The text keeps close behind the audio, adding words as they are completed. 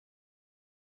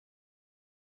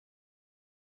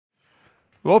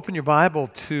Well, open your Bible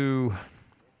to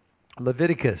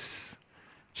Leviticus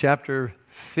chapter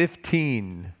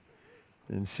 15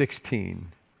 and 16.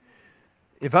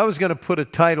 If I was going to put a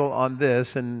title on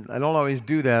this, and I don't always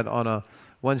do that on a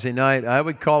Wednesday night, I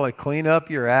would call it Clean Up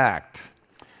Your Act.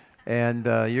 And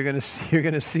you're going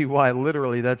to see why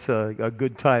literally that's a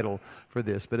good title for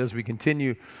this. But as we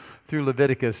continue through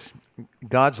Leviticus,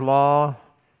 God's law,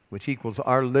 which equals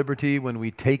our liberty when we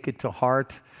take it to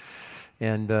heart,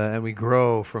 and we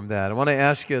grow from that. I want to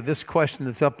ask you this question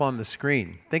that's up on the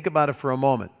screen. Think about it for a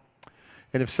moment.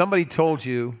 And if somebody told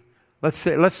you, let's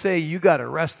say you got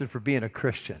arrested for being a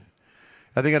Christian,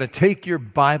 and they're going to take your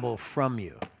Bible from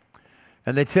you,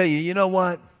 and they tell you, you know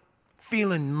what,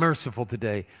 feeling merciful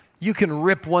today, you can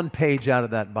rip one page out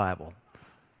of that Bible.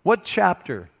 What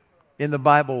chapter in the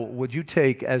Bible would you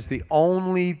take as the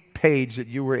only page that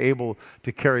you were able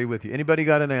to carry with you? Anybody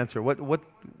got an answer? What would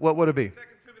it be? 2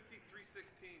 Timothy 3:16,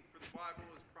 for the Bible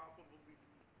is profitable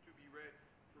to be read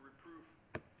for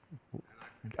reproof.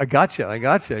 I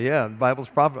gotcha. Yeah, the Bible's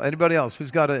profitable. Anybody else? Who's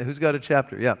got a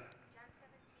chapter? Yeah.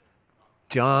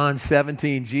 John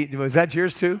 17. Was that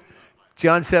yours too?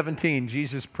 John 17,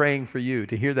 Jesus praying for you,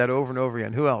 to hear that over and over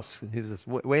again. Who else? Who's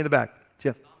way in the back.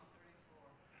 Jeff.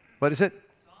 What is it?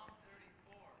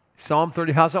 Psalm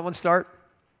 30. How's that one start?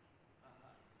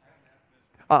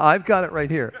 I've got it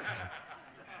right here.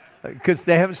 Because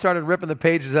they haven't started ripping the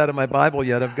pages out of my Bible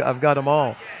yet. I've got them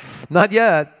all. Not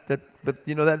yet, but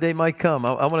you know, that day might come.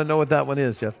 I want to know what that one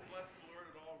is, Jeff.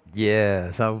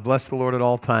 Yes, I will bless the Lord at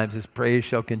all times. His praise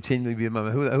shall continually be in my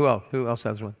mouth. Who else? Who else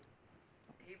has one?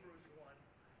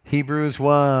 Hebrews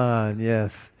 1,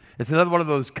 yes. It's another one of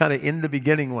those kind of in the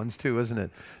beginning ones too, isn't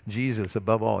it? Jesus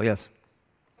above all, yes.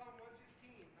 Psalm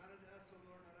 115, not unto us, O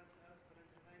Lord, not unto us, but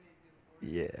unto thy name give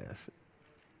glory. Yes.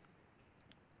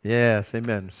 Yes,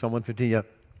 amen. Psalm 115, yep.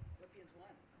 Philippians 1.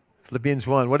 Philippians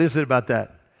 1. What is it about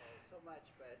that? So much,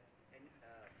 but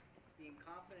being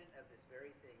confident of this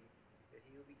very thing, that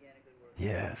he who began a good work.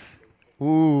 Yes.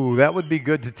 Ooh, that would be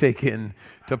good to take in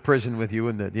to prison with you,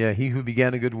 wouldn't it? Yeah, he who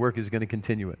began a good work is going to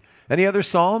continue it. Any other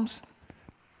Psalms?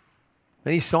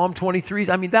 Any Psalm 23s?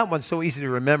 I mean, that one's so easy to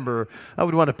remember. I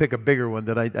would want to pick a bigger one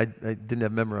that I didn't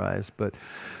have memorized. But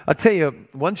I'll tell you,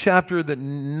 one chapter that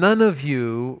none of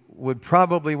you would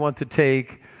probably want to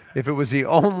take if it was the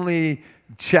only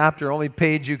chapter, only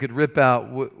page you could rip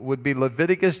out, would be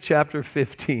Leviticus chapter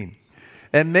 15.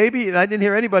 And maybe, I didn't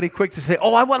hear anybody quick to say,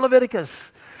 oh, I want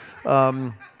Leviticus.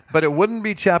 But it wouldn't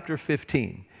be chapter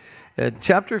 15.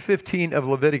 Chapter 15 of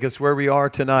Leviticus, where we are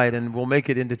tonight, and we'll make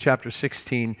it into chapter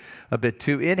 16 a bit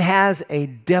too, it has a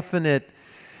definite,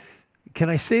 can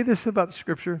I say this about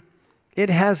Scripture?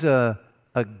 It has a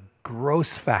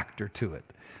gross factor to it,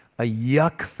 a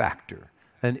yuck factor.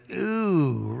 And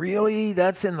ooh, really?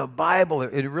 That's in the Bible.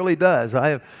 It really does.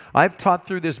 I've taught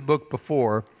through this book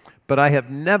before, but I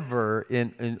have never,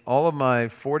 in all of my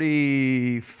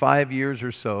 45 years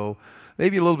or so,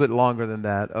 maybe a little bit longer than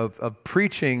that, of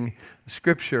preaching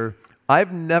Scripture,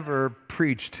 I've never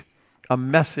preached a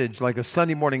message, like a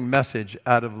Sunday morning message,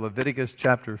 out of Leviticus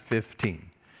chapter 15.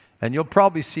 And you'll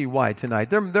probably see why tonight.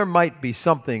 There might be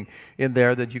something in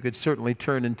there that you could certainly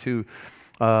turn into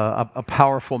a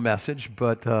powerful message,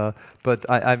 but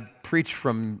I've preached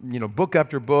from book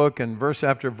after book and verse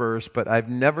after verse, but I've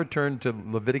never turned to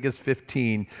Leviticus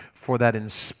 15 for that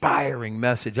inspiring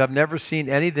message. I've never seen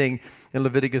anything in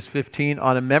Leviticus 15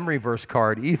 on a memory verse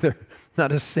card either,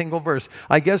 not a single verse.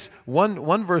 I guess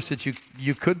one verse that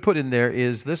you could put in there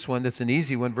is this one. That's an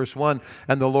easy one, verse 1.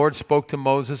 And the Lord spoke to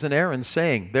Moses and Aaron,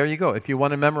 saying, there you go. If you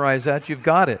want to memorize that, you've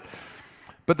got it.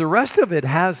 But the rest of it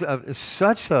has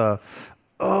such a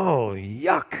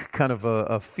yuck kind of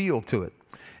a feel to it.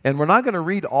 And we're not going to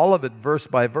read all of it verse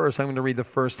by verse. I'm going to read the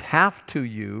first half to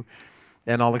you,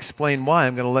 and I'll explain why.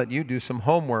 I'm going to let you do some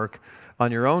homework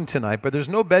on your own tonight. But there's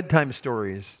no bedtime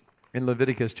stories in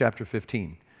Leviticus chapter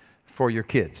 15 for your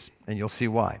kids, and you'll see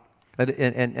why. And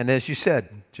as you said,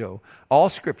 Joe, all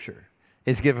Scripture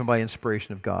is given by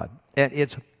inspiration of God, and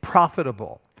it's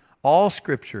profitable. All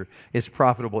Scripture is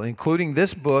profitable, including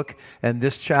this book and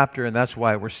this chapter, and that's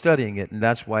why we're studying it, and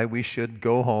that's why we should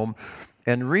go home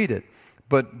and read it.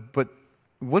 But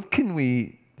what can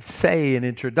we say in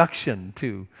introduction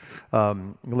to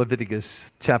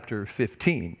Leviticus chapter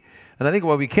 15? And I think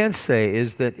what we can say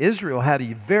is that Israel had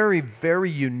a very, very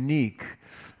unique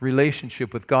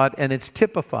relationship with God, and it's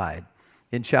typified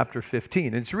in chapter 15.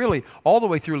 And it's really all the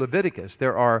way through Leviticus.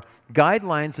 There are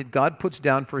guidelines that God puts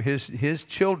down for his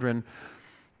children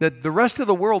that the rest of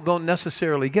the world don't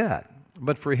necessarily get.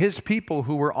 but for his people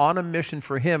who were on a mission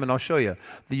for him. And I'll show you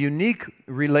the unique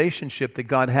relationship that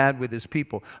God had with his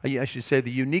people. I should say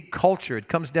the unique culture. It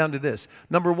comes down to this.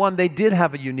 Number one, they did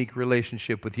have a unique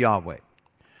relationship with Yahweh.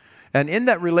 And in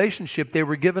that relationship, they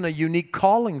were given a unique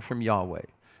calling from Yahweh.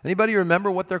 Anybody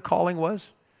remember what their calling was?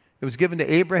 It was given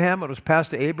to Abraham. It was passed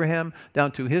to Abraham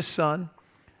down to his son.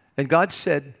 And God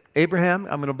said, Abraham,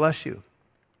 I'm going to bless you.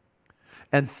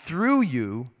 And through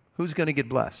you, who's going to get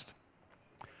blessed?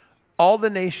 All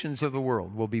the nations of the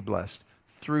world will be blessed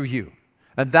through you.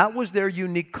 And that was their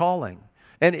unique calling.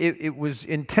 And it was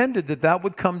intended that that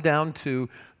would come down to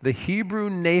the Hebrew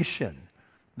nation,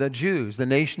 the Jews, the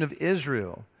nation of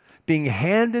Israel, being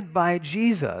handed by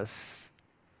Jesus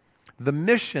the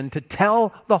mission to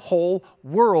tell the whole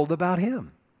world about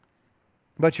him.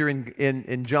 But you're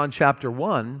in John chapter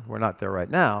 1, we're not there right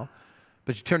now,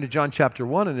 but you turn to John chapter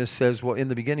 1 and it says, well, in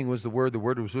the beginning was the Word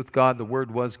was with God, the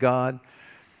Word was God.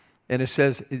 And it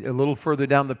says a little further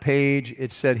down the page,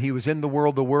 it said he was in the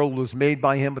world was made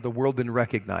by him, but the world didn't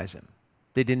recognize him.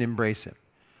 They didn't embrace him.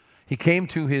 He came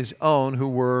to his own who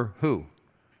were who?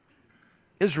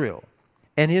 Israel.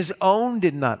 And his own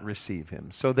did not receive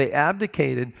him. So they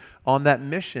abdicated on that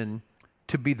mission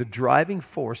to be the driving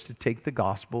force to take the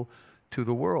gospel to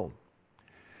the world.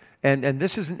 And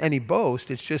this isn't any boast,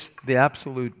 it's just the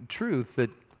absolute truth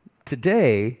that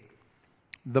today,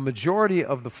 the majority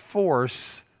of the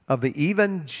force of the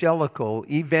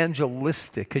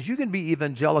evangelistic, because you can be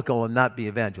evangelical and not be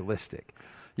evangelistic.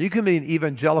 You can be an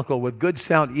evangelical with good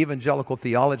sound evangelical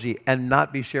theology and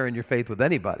not be sharing your faith with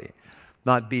anybody,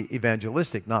 not be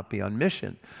evangelistic, not be on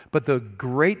mission. But the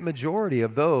great majority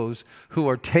of those who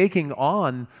are taking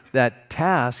on that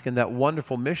task and that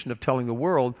wonderful mission of telling the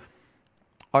world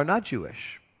are not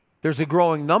Jewish. There's a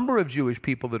growing number of Jewish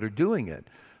people that are doing it,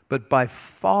 but by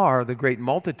far the great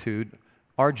multitude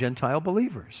are Gentile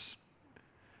believers.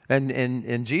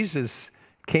 And Jesus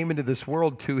came into this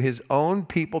world to his own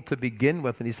people to begin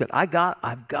with, and he said, I've got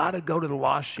to go to the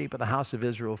lost sheep of the house of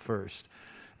Israel first.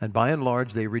 And by and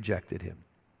large, they rejected him,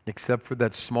 except for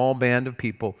that small band of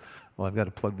people. Well, I've got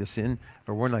to plug this in,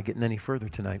 or we're not getting any further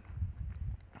tonight,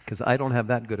 because I don't have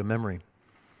that good a memory.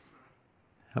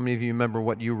 How many of you remember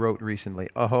what you wrote recently?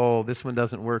 Oh, this one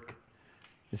doesn't work.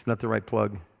 It's not the right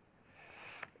plug.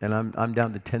 And I'm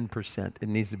down to 10%. It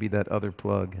needs to be that other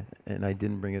plug, and I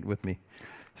didn't bring it with me.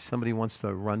 Somebody wants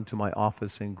to run to my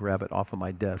office and grab it off of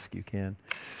my desk, you can.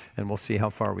 And we'll see how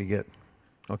far we get.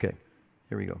 Okay,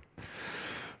 here we go.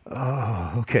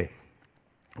 Oh, okay.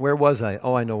 Where was I?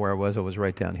 Oh, I know where I was. I was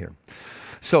right down here.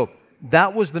 So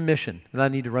that was the mission, and I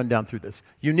need to run down through this.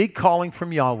 Unique calling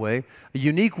from Yahweh, a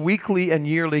unique weekly and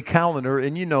yearly calendar,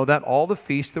 and you know that, all the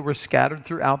feasts that were scattered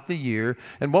throughout the year.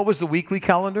 And what was the weekly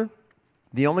calendar?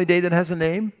 The only day that has a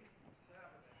name?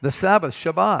 The Sabbath,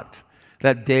 Shabbat,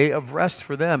 that day of rest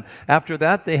for them. After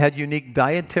that, they had unique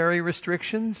dietary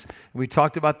restrictions. We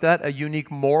talked about that, a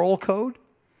unique moral code.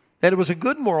 And it was a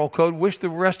good moral code, wish the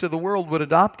rest of the world would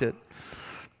adopt it.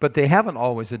 But they haven't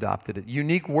always adopted it.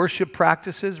 Unique worship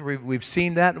practices, we've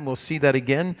seen that, and we'll see that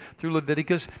again through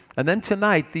Leviticus. And then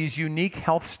tonight, these unique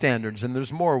health standards, and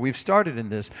there's more. We've started in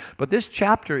this. But this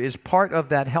chapter is part of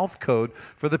that health code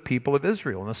for the people of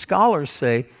Israel. And the scholars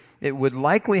say it would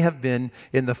likely have been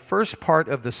in the first part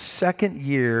of the second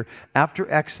year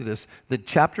after Exodus that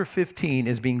chapter 15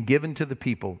 is being given to the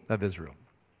people of Israel.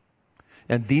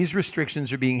 And these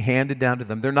restrictions are being handed down to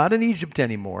them. They're not in Egypt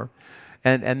anymore.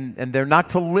 And they're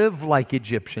not to live like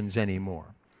Egyptians anymore.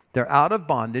 They're out of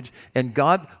bondage, and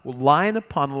God, line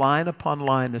upon line upon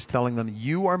line, is telling them,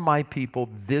 you are my people,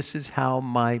 this is how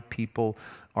my people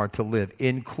are to live,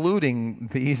 including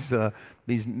these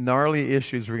gnarly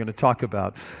issues we're going to talk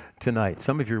about tonight.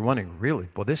 Some of you are wondering, really?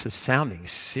 Well, this is sounding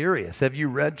serious. Have you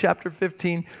read chapter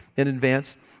 15 in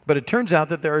advance? But it turns out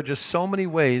that there are just so many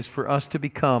ways for us to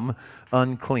become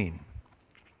unclean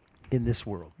in this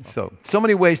world. So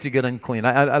many ways to get unclean.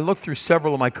 I looked through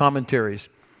several of my commentaries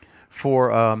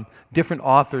for different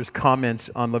authors' comments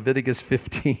on Leviticus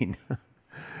 15.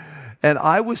 And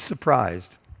I was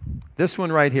surprised. This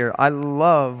one right here, I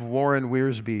love Warren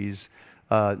Wiersbe's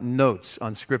notes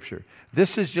on Scripture.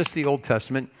 This is just the Old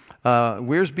Testament.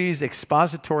 Wiersbe's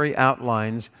expository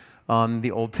outlines on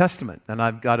the Old Testament. And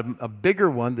I've got a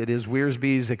bigger one that is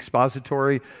Wiersbe's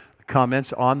expository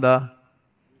comments on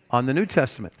the New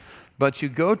Testament. But you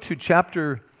go to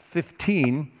chapter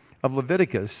 15 of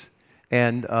Leviticus,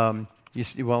 and you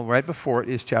see, well, right before it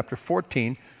is chapter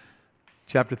 14.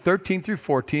 Chapter 13 through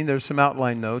 14, there's some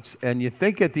outline notes, and you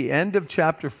think at the end of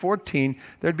chapter 14,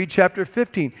 there'd be chapter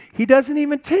 15. He doesn't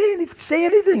even say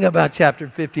anything about chapter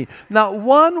 15. Not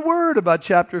one word about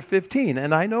chapter 15,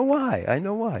 and I know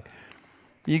why.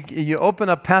 you open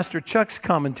up Pastor Chuck's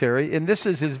commentary, and this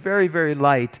is his very, very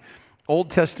light Old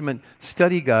Testament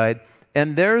study guide,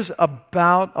 and there's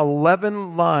about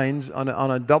 11 lines on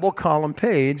a double column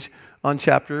page on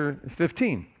chapter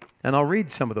 15. And I'll read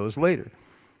some of those later.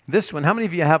 This one, how many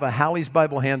of you have a Halley's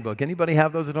Bible Handbook? Anybody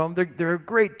have those at home? They're a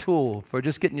great tool for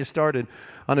just getting you started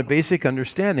on a basic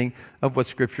understanding of what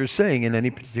Scripture is saying in any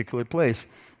particular place.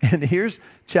 And here's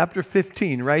chapter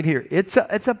 15 right here. It's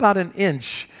about an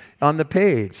inch on the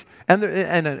page. And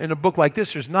in a book like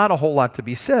this, there's not a whole lot to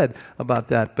be said about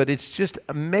that, but it's just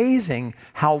amazing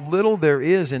how little there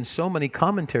is in so many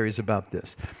commentaries about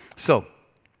this. So,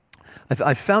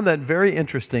 I found that very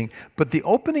interesting. But the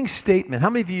opening statement, how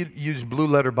many of you use Blue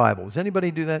Letter Bible? Does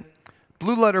anybody do that?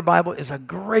 Blue Letter Bible is a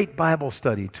great Bible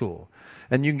study tool.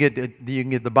 And you can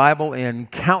get the Bible in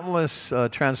countless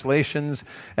translations,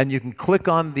 and you can click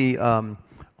on the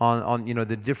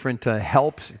the different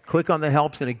helps. Click on the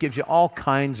helps, and it gives you all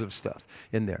kinds of stuff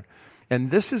in there.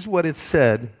 And this is what it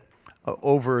said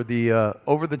over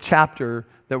the chapter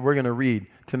that we're going to read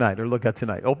tonight or look at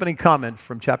tonight. Opening comment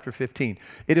from chapter 15.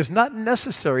 It is not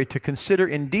necessary to consider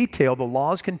in detail the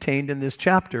laws contained in this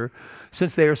chapter,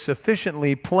 since they are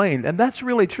sufficiently plain. And that's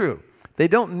really true. They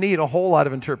don't need a whole lot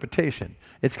of interpretation.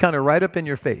 It's kind of right up in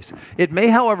your face. It may,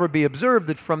 however, be observed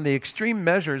that from the extreme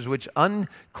measures which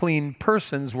unclean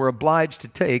persons were obliged to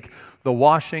take, the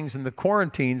washings and the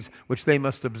quarantines which they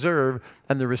must observe,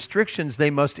 and the restrictions they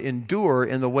must endure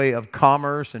in the way of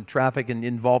commerce and traffic and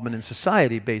involvement in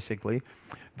society, basically,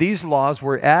 these laws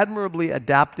were admirably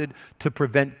adapted to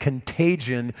prevent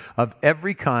contagion of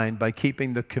every kind by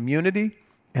keeping the community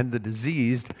and the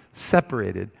diseased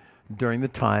separated during the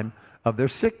time of their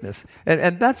sickness.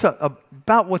 And that's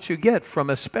about what you get from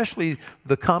especially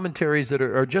the commentaries that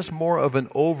are just more of an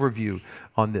overview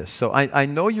on this. So I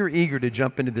know you're eager to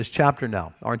jump into this chapter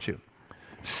now, aren't you?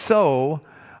 So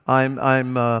I'm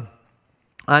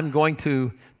going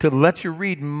to let you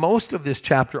read most of this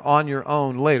chapter on your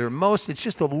own later. It's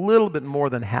just a little bit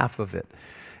more than half of it.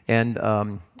 And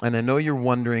I know you're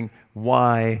wondering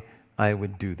why I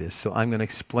would do this. So I'm going to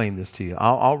explain this to you.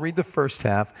 I'll read the first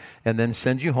half and then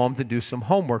send you home to do some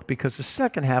homework, because the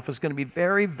second half is going to be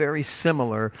very, very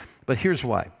similar. But here's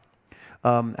why.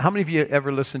 How many of you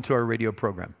ever listened to our radio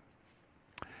program?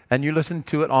 And you listen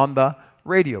to it on the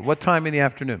radio. What time in the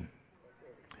afternoon?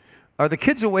 Are the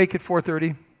kids awake at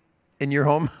 4:30 in your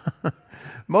home?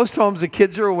 Most homes, the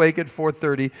kids are awake at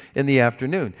 4:30 in the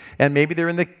afternoon. And maybe they're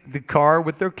in the car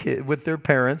with their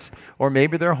parents, or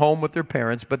maybe they're home with their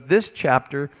parents. But this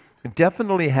chapter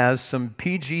definitely has some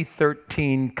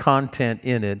PG-13 content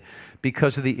in it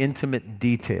because of the intimate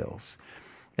details.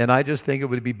 And I just think it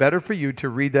would be better for you to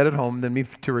read that at home than me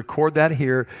to record that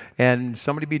here and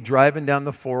somebody be driving down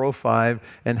the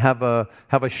 405 and have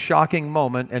a shocking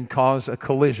moment and cause a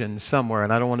collision somewhere.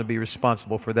 And I don't want to be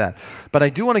responsible for that. But I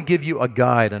do want to give you a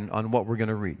guide on what we're going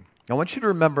to read. I want you to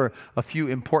remember a few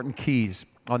important keys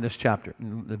on this chapter,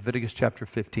 in Leviticus chapter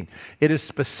 15. It is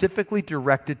specifically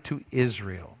directed to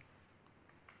Israel.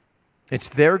 It's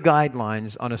their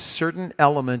guidelines on a certain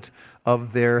element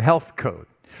of their health code.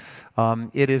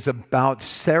 It is about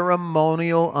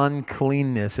ceremonial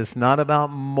uncleanness. It's not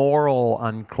about moral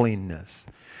uncleanness.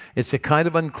 It's a kind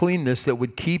of uncleanness that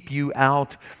would keep you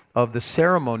out of the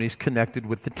ceremonies connected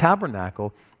with the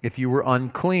tabernacle if you were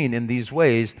unclean in these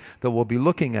ways that we'll be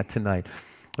looking at tonight.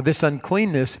 This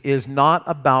uncleanness is not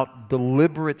about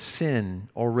deliberate sin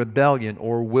or rebellion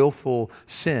or willful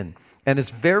sin. And it's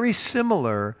very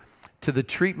similar to the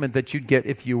treatment that you'd get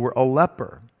if you were a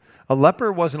leper. A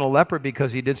leper wasn't a leper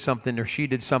because he did something or she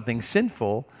did something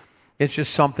sinful. It's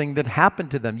just something that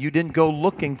happened to them. You didn't go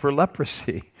looking for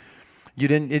leprosy. You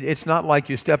didn't. It's not like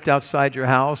you stepped outside your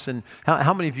house. And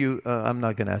how many of you? I'm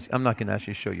not going to ask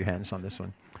you to show your hands on this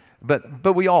one.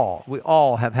 But we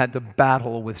all have had to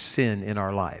battle with sin in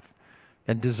our life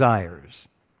and desires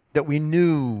that we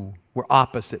knew were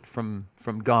opposite from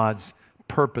God's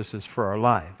purposes for our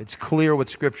life. It's clear what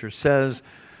Scripture says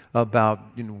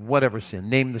about whatever sin,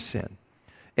 name the sin.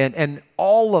 And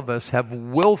all of us have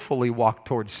willfully walked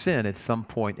towards sin at some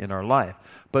point in our life.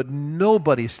 But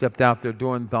nobody stepped out their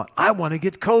door and thought, I want to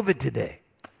get COVID today.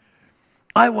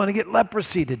 I want to get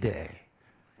leprosy today.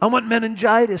 I want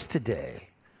meningitis today.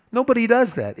 Nobody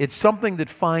does that. It's something that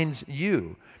finds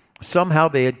you. Somehow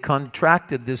they had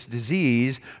contracted this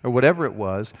disease or whatever it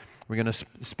was we're going to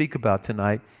speak about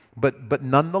tonight. But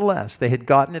nonetheless, they had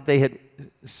gotten it. They had,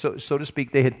 so to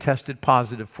speak, they had tested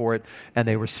positive for it, and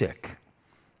they were sick.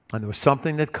 And there was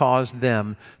something that caused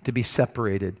them to be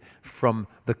separated from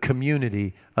the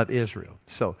community of Israel.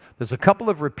 So there's a couple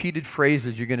of repeated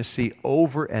phrases you're going to see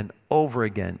over and over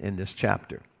again in this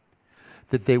chapter.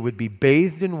 that they would be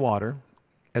bathed in water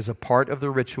as a part of the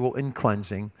ritual in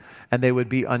cleansing, and they would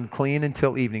be unclean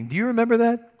until evening. Do you remember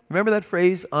that? Remember that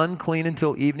phrase, unclean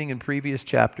until evening, in previous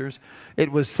chapters?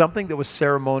 It was something that was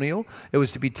ceremonial. It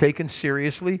was to be taken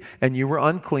seriously, and you were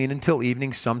unclean until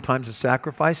evening, sometimes a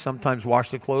sacrifice, sometimes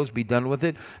wash the clothes, be done with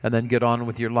it, and then get on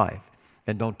with your life.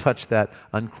 And don't touch that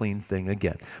unclean thing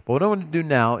again. But what I want to do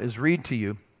now is read to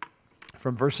you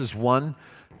from verses 1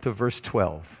 to verse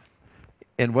 12.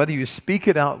 And whether you speak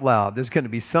it out loud, there's going to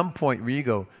be some point where you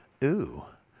go, ooh,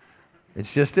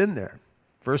 it's just in there.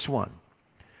 Verse 1.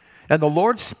 And the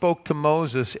Lord spoke to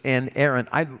Moses and Aaron.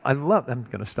 I'm going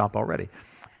to stop already.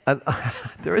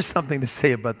 There is something to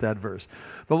say about that verse.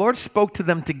 The Lord spoke to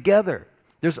them together.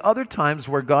 There's other times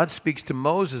where God speaks to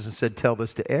Moses and said, tell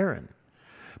this to Aaron.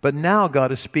 But now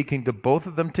God is speaking to both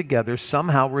of them together,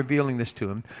 somehow revealing this to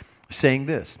him, saying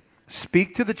this,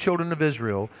 speak to the children of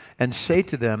Israel and say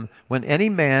to them, when any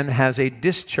man has a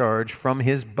discharge from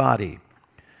his body,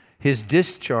 his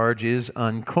discharge is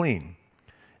unclean.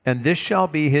 And this shall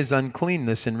be his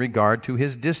uncleanness in regard to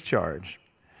his discharge.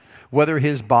 Whether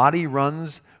his body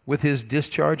runs with his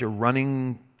discharge, or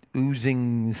running,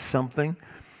 oozing something,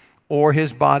 or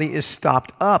his body is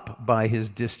stopped up by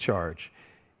his discharge,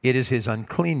 it is his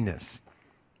uncleanness.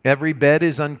 Every bed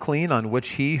is unclean on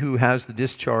which he who has the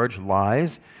discharge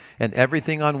lies, and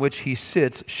everything on which he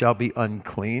sits shall be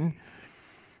unclean.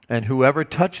 And whoever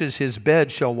touches his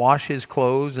bed shall wash his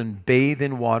clothes and bathe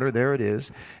in water, there it is,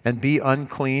 and be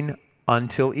unclean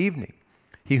until evening.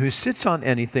 He who sits on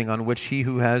anything on which he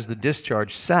who has the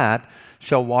discharge sat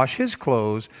shall wash his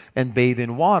clothes and bathe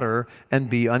in water and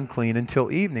be unclean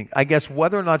until evening. I guess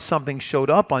whether or not something showed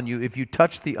up on you, if you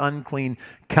touched the unclean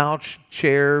couch,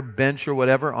 chair, bench, or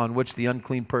whatever on which the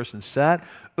unclean person sat,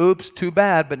 oops, too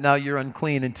bad, but now you're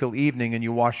unclean until evening, and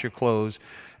you wash your clothes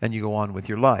and you go on with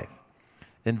your life.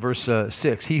 In verse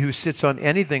 6, he who sits on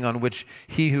anything on which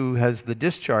he who has the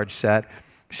discharge sat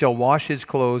shall wash his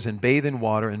clothes and bathe in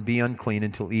water and be unclean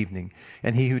until evening.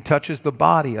 And he who touches the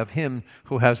body of him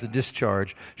who has the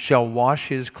discharge shall wash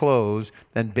his clothes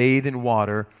and bathe in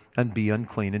water and be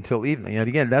unclean until evening. And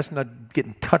again, that's not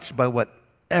getting touched by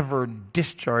whatever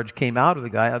discharge came out of the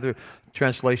guy. Other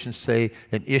translations say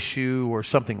an issue or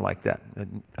something like that,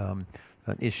 an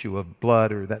issue of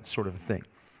blood or that sort of thing.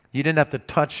 You didn't have to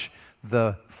touch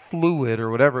the fluid or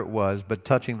whatever it was, but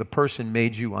touching the person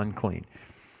made you unclean.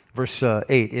 Verse 8,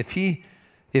 if he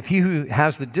who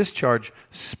has the discharge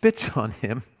spits on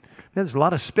him, there's a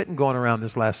lot of spitting going around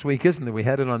this last week, isn't there? We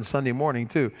had it on Sunday morning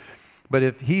too. But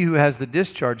if he who has the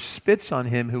discharge spits on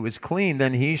him who is clean,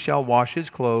 then he shall wash his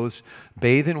clothes,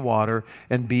 bathe in water,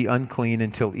 and be unclean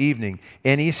until evening.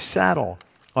 Any saddle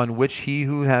on which he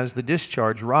who has the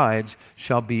discharge rides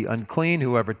shall be unclean.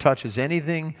 Whoever touches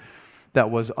anything that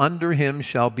was under him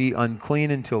shall be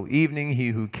unclean until evening. He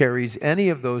who carries any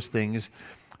of those things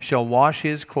shall wash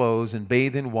his clothes and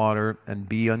bathe in water and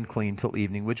be unclean till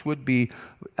evening, which would be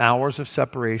hours of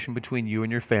separation between you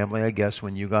and your family, I guess,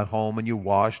 when you got home and you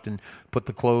washed and put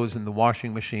the clothes in the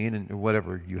washing machine and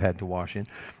whatever you had to wash in.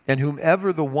 And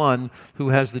whomever the one who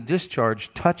has the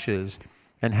discharge touches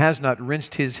and has not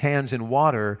rinsed his hands in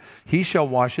water, he shall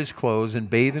wash his clothes and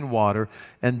bathe in water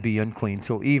and be unclean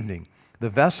till evening. The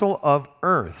vessel of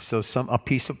earth, so a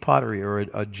piece of pottery or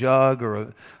a jug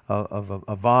or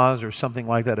a vase or something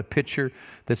like that, a pitcher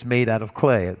that's made out of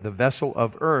clay. The vessel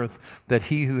of earth that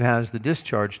he who has the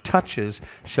discharge touches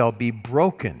shall be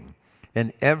broken,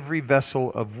 and every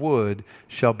vessel of wood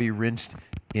shall be rinsed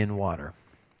in water.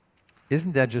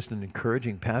 Isn't that just an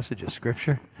encouraging passage of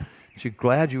Scripture? Aren't you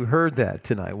glad you heard that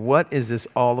tonight? What is this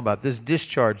all about? This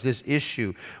discharge, this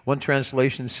issue. One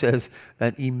translation says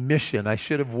an emission. I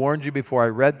should have warned you before I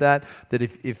read that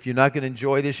if you're not going to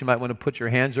enjoy this, you might want to put your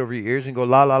hands over your ears and go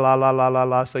la, la, la, la, la, la,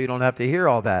 la, so you don't have to hear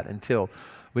all that until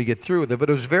we get through with it. But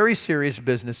it was very serious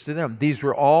business to them. These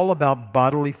were all about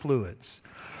bodily fluids.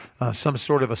 Some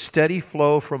sort of a steady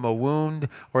flow from a wound,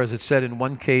 or as it said in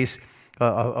one case,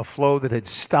 a flow that had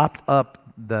stopped up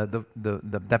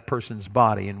that person's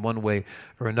body in one way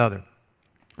or another.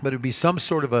 But it would be some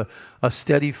sort of a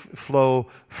steady flow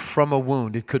from a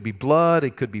wound. It could be blood,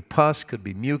 it could be pus, could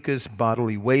be mucus,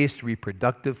 bodily waste,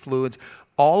 reproductive fluids,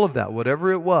 all of that,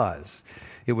 whatever it was,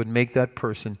 it would make that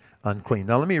person unclean.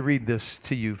 Now let me read this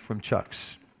to you from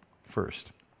Chuck's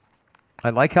first. I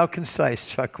like how concise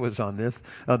Chuck was on this.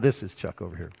 This is Chuck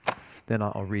over here. Then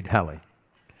I'll read Hallie.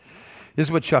 This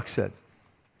is what Chuck said.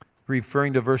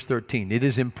 referring to verse 13. It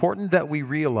is important that we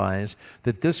realize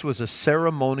that this was a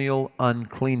ceremonial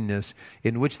uncleanness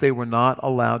in which they were not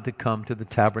allowed to come to the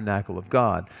tabernacle of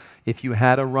God. If you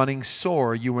had a running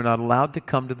sore, you were not allowed to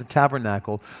come to the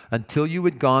tabernacle until you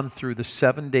had gone through the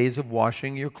 7 days of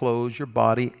washing your clothes, your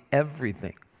body,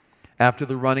 everything. After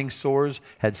the running sores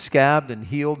had scabbed and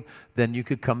healed, then you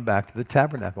could come back to the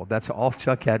tabernacle. That's all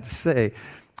Chuck had to say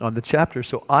on the chapter.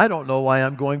 So I don't know why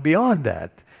I'm going beyond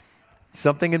that.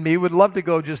 Something in me would love to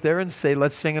go just there and say,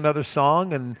 let's sing another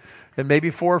song and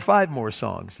maybe 4 or 5 more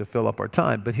songs to fill up our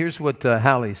time. But here's what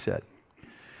Hallie said.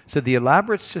 So the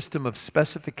elaborate system of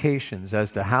specifications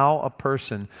as to how a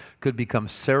person could become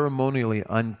ceremonially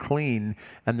unclean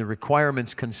and the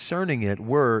requirements concerning it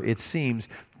were, it seems,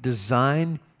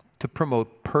 designed to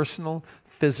promote personal,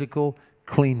 physical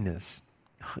cleanness,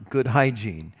 good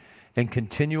hygiene, and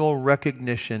continual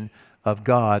recognition of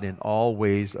God in all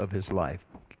ways of his life.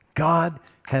 God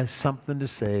has something to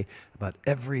say about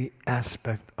every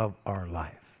aspect of our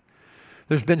life.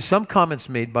 There's been some comments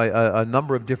made by a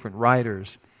number of different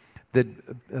writers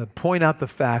that point out the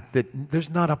fact that there's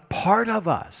not a part of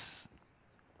us,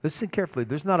 listen carefully,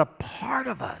 there's not a part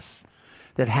of us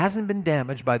that hasn't been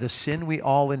damaged by the sin we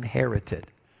all inherited,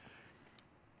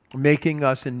 making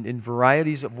us in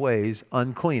varieties of ways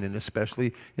unclean, and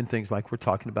especially in things like we're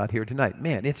talking about here tonight.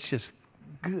 Man, it's just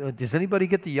good. Does anybody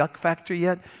get the yuck factor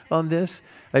yet on this?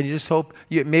 And you just hope,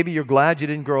 maybe you're glad you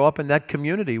didn't grow up in that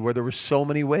community where there were so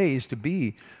many ways to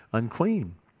be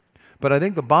unclean. But I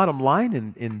think the bottom line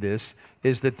in this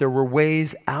is that there were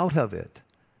ways out of it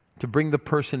to bring the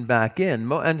person back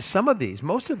in. And some of these,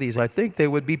 most of these, I think they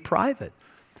would be private.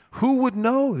 Who would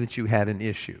know that you had an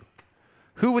issue?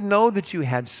 Who would know that you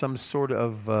had some sort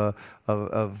of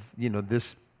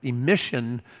this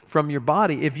emission from your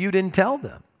body if you didn't tell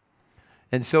them?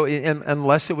 And so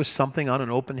unless it was something on an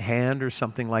open hand or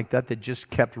something like that that just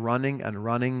kept running and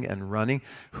running and running,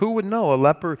 who would know? A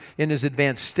leper in his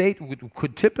advanced state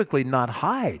could typically not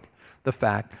hide the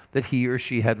fact that he or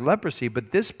she had leprosy,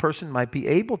 but this person might be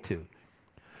able to.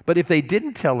 But if they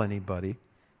didn't tell anybody,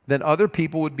 then other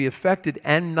people would be affected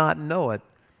and not know it,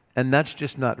 and that's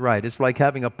just not right. It's like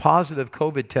having a positive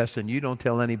COVID test and you don't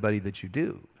tell anybody that you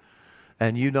do.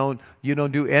 And you don't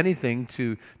do anything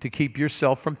to keep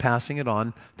yourself from passing it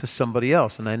on to somebody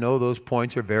else. And I know those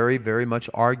points are very, very much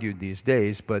argued these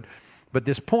days. But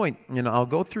this point, I'll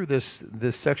go through this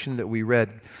section that we read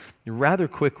rather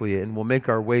quickly, and we'll make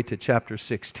our way to chapter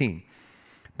 16.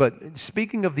 But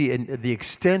speaking of the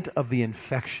extent of the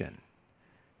infection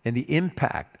and the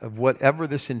impact of whatever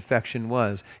this infection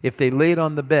was, if they laid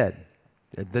on the bed,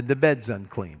 then the bed's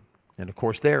unclean. And of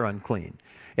course, they're unclean.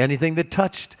 Anything that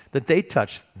they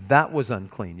touched, that was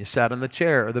unclean. You sat on the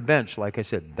chair or the bench, like I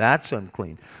said, that's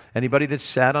unclean. Anybody that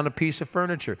sat on a piece of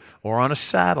furniture or on a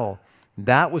saddle,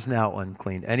 that was now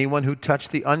unclean. Anyone who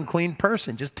touched the unclean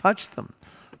person, just touched them,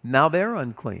 now they're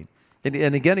unclean.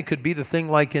 And again, it could be the thing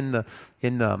like in the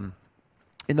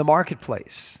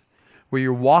marketplace, where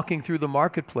you're walking through the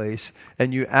marketplace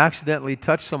and you accidentally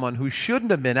touch someone who shouldn't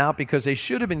have been out because they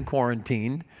should have been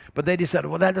quarantined, but they decided,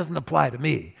 well, that doesn't apply to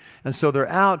me. And so they're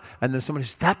out, and then somebody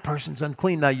says, that person's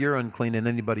unclean, now you're unclean, and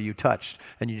anybody you touched.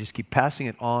 And you just keep passing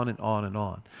it on and on and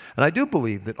on. And I do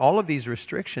believe that all of these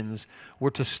restrictions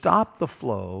were to stop the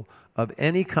flow of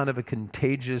any kind of a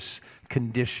contagious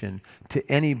condition to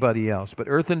anybody else. But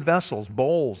earthen vessels,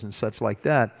 bowls and such like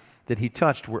that he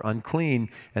touched were unclean,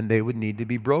 and they would need to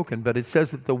be broken. But it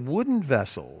says that the wooden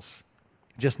vessels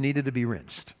just needed to be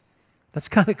rinsed. That's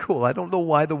kind of cool. I don't know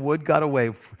why the wood got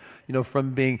away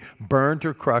from being burnt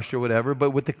or crushed or whatever,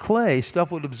 but with the clay,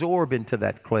 stuff would absorb into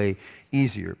that clay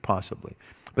easier, possibly.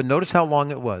 But notice how long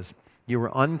it was. You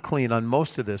were unclean on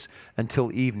most of this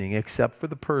until evening, except for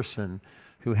the person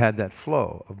who had that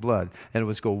flow of blood. And it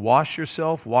was go wash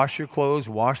yourself, wash your clothes,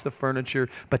 wash the furniture,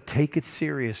 but take it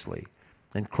seriously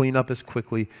and clean up as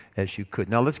quickly as you could.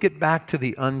 Now let's get back to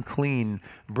the unclean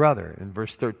brother in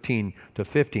verse 13 to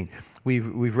 15.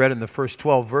 We've read in the first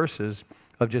 12 verses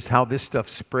of just how this stuff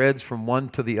spreads from one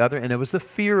to the other, and it was the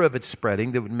fear of it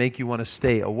spreading that would make you want to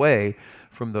stay away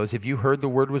from those. If you heard the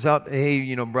word was out,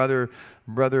 hey, brother,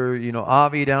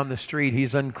 Avi down the street,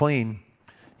 he's unclean.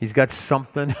 He's got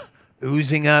something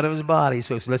oozing out of his body,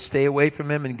 so let's stay away from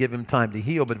him and give him time to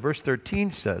heal. But verse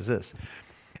 13 says this,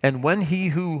 and when he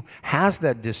who has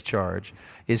that discharge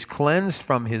is cleansed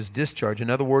from his discharge,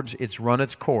 in other words, it's run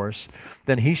its course,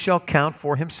 then he shall count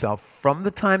for himself from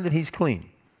the time that he's clean,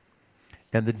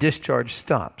 and the discharge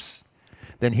stops.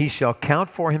 Then he shall count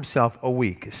for himself a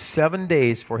week, 7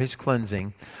 days for his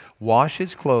cleansing, wash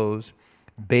his clothes,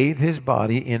 bathe his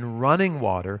body in running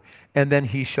water, and then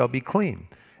he shall be clean.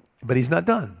 But he's not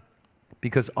done.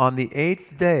 because on the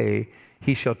 8th day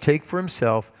he shall take for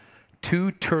himself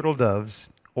 2 turtle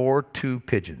doves or 2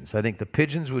 pigeons. I think the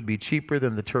pigeons would be cheaper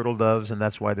than the turtle doves, and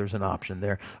that's why there's an option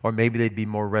there. Or maybe they'd be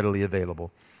more readily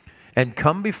available. And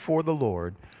come before the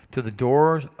Lord to the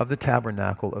door of the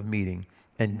tabernacle of meeting,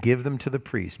 and give them to the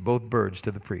priest, both birds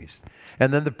to the priest.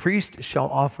 And then the priest shall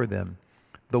offer them,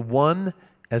 the one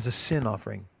as a sin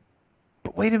offering.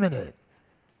 But wait a minute.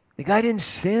 The guy didn't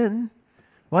sin.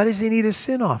 Why does he need a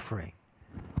sin offering?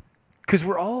 Because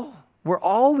we're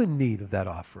all in need of that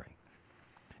offering.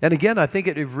 And again, I think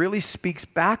it really speaks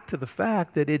back to the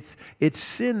fact that it's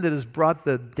sin that has brought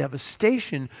the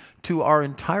devastation to our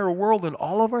entire world and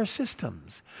all of our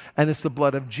systems. And it's the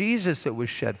blood of Jesus that was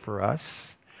shed for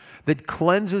us that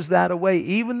cleanses that away.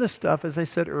 Even the stuff, as I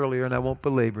said earlier, and I won't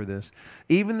belabor this,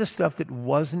 even the stuff that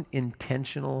wasn't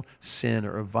intentional sin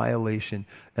or a violation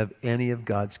of any of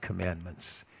God's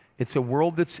commandments. It's a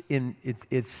world that's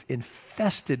it's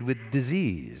infested with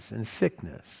disease and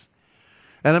sickness.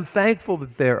 And I'm thankful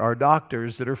that there are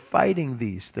doctors that are fighting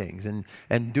these things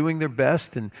and doing their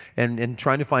best and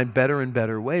trying to find better and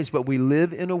better ways. But we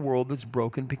live in a world that's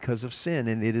broken because of sin,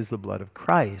 and it is the blood of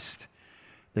Christ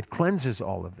that cleanses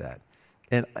all of that.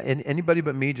 And anybody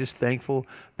but me just thankful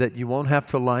that you won't have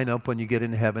to line up when you get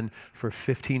in heaven for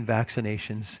 15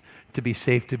 vaccinations to be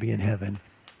safe to be in heaven.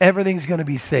 Everything's going to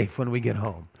be safe when we get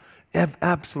home.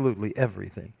 Absolutely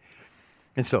everything.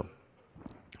 And so,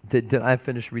 did I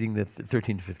finish reading the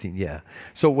 13 to 15? Yeah.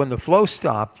 So when the flow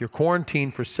stopped, you're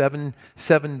quarantined for seven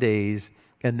days,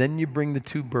 and then you bring the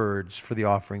 2 birds for the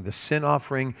offering, the sin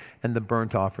offering and the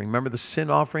burnt offering. Remember, the sin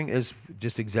offering is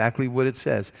just exactly what it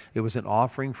says. It was an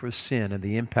offering for sin and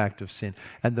the impact of sin.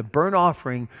 And the burnt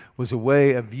offering was a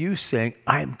way of you saying,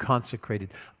 I am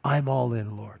consecrated. I'm all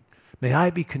in, Lord. May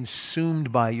I be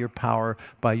consumed by your power,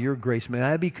 by your grace. May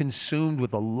I be consumed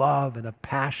with a love and a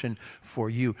passion for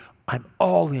you. I'm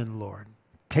all in, Lord.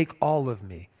 Take all of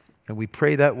me. And we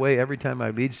pray that way every time I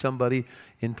lead somebody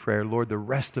in prayer. Lord, the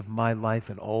rest of my life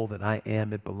and all that I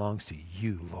am, it belongs to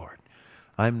you, Lord.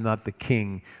 I'm not the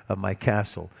king of my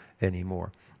castle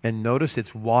anymore. And notice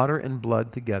it's water and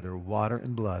blood together. Water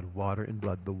and blood, water and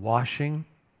blood. The washing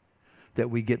that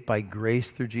we get by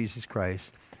grace through Jesus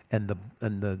Christ and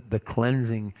the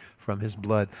cleansing from his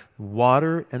blood.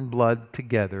 Water and blood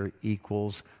together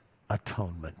equals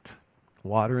atonement.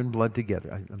 Water and blood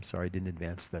together. I'm sorry, I didn't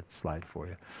advance that slide for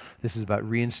you. This is about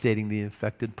reinstating the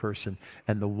infected person.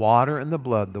 And the water and the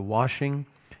blood, the washing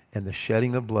and the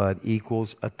shedding of blood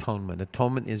equals atonement.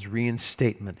 Atonement is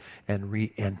reinstatement and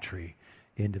re-entry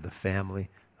into the family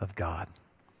of God.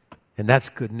 And that's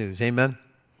good news. Amen?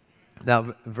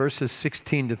 Now, verses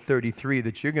 16 to 33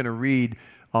 that you're going to read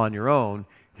on your own,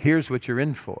 here's what you're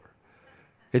in for.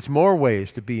 It's more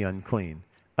ways to be unclean.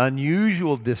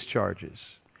 Unusual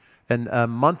discharges. And a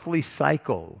monthly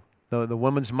cycle, the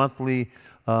woman's monthly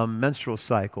menstrual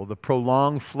cycle, the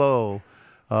prolonged flow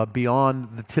beyond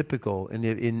the typical. And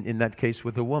in that case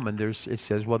with a woman, it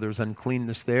says, well, there's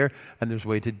uncleanness there, and there's a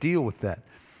way to deal with that.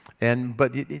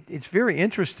 But it's very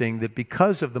interesting that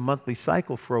because of the monthly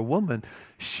cycle for a woman,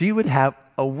 she would have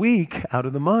a week out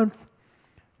of the month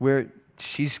where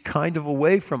she's kind of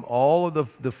away from all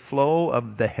of the flow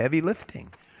of the heavy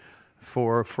lifting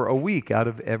for a week out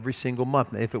of every single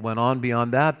month. If it went on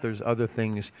beyond that, there's other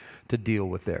things to deal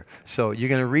with there. So you're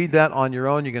going to read that on your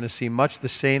own. You're going to see much the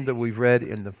same that we've read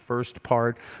in the first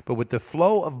part. But with the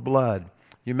flow of blood,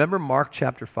 you remember Mark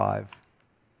chapter 5?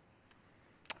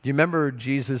 Do you remember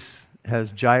Jesus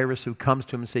has Jairus who comes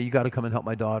to him and says, you got to come and help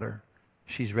my daughter.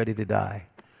 She's ready to die.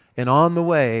 And on the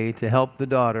way to help the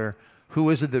daughter,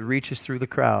 who is it that reaches through the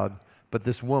crowd but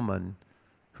this woman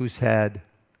who's had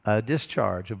a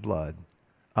discharge of blood,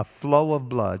 a flow of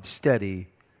blood steady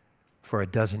for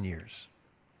 12 years.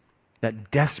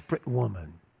 That desperate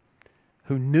woman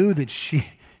who knew that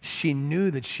she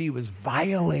knew that she was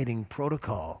violating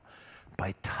protocol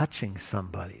by touching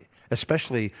somebody.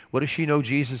 Especially, what does she know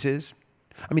Jesus is?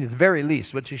 I mean, at the very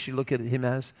least, what does she look at him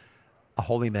as? A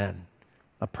holy man,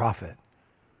 a prophet.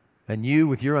 And you,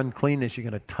 with your uncleanness, you're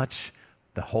going to touch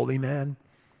the holy man?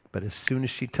 But as soon as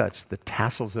she touched the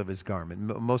tassels of his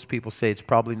garment, most people say it's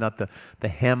probably not the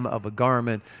hem of a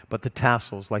garment, but the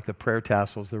tassels, like the prayer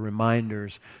tassels, the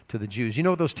reminders to the Jews. You know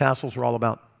what those tassels are all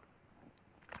about?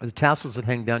 The tassels that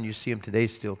hang down, you see them today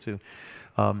still too,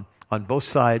 on both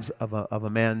sides of a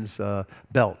man's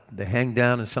belt. They hang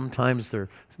down, and sometimes they're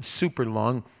super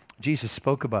long. Jesus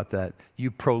spoke about that.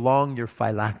 You prolong your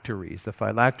phylacteries. The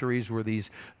phylacteries were these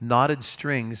knotted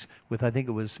strings with, I think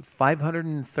it was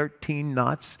 513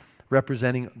 knots,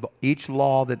 representing each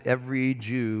law that every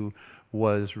Jew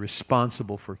was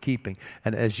responsible for keeping.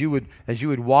 And as you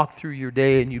would walk through your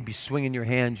day and you'd be swinging your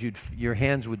hands, your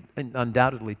hands would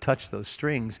undoubtedly touch those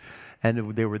strings,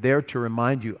 and they were there to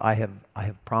remind you, I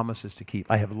have promises to keep.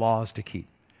 I have laws to keep.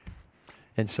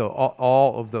 And so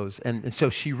all of those. And so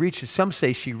she reaches, some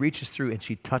say she reaches through and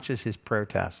she touches his prayer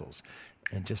tassels.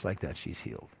 And just like that, she's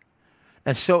healed.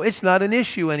 And so it's not an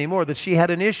issue anymore that she had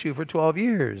an issue for 12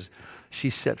 years.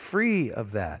 She's set free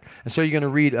of that. And so you're going to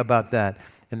read about that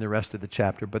in the rest of the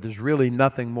chapter. But there's really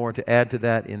nothing more to add to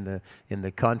that in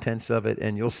the contents of it.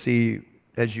 And you'll see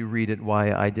as you read it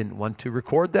why I didn't want to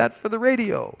record that for the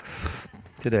radio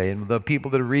today. And the people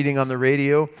that are reading on the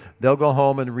radio, they'll go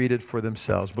home and read it for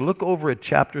themselves. But look over at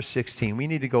chapter 16. We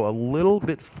need to go a little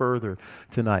bit further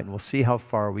tonight, and we'll see how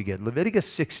far we get. Leviticus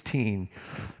 16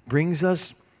 brings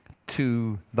us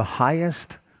to the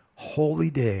highest holy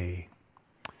day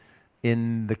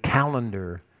in the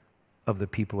calendar of the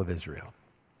people of Israel,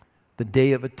 the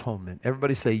Day of Atonement.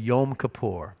 Everybody say Yom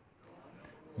Kippur.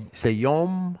 Say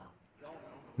Yom,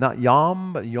 not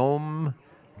Yom, but Yom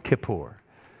Kippur,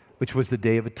 which was the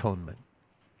Day of Atonement,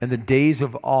 and the days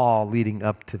of awe leading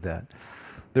up to that.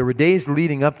 There were days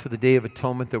leading up to the Day of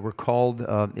Atonement that were called,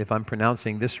 if I'm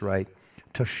pronouncing this right,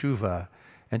 Teshuvah.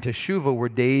 And Teshuvah were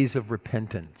days of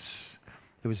repentance.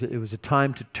 It was a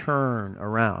time to turn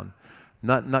around,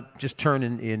 not just turn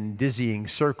in dizzying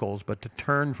circles, but to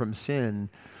turn from sin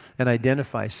and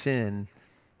identify sin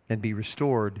and be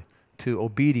restored to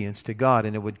obedience to God.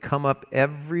 And it would come up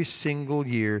every single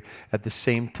year at the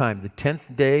same time, the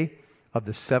 10th day of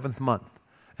the 7th month.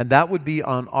 And that would be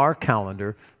on our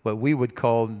calendar what we would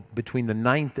call between the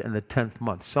 9th and the 10th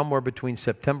month, somewhere between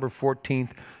September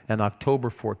 14th and October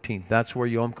 14th. That's where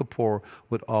Yom Kippur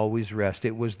would always rest.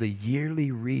 It was the yearly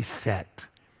reset.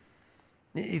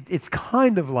 It's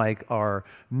kind of like our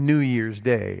New Year's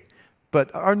Day.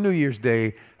 But our New Year's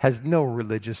Day has no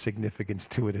religious significance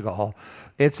to it at all.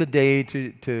 It's a day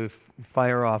to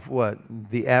fire off, what,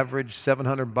 the average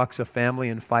 $700 a family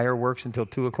in fireworks until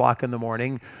 2 o'clock in the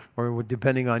morning, or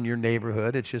depending on your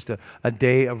neighborhood. It's just a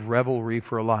day of revelry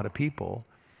for a lot of people.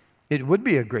 It would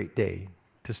be a great day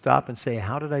to stop and say,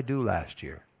 how did I do last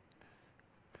year?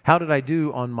 How did I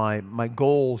do on my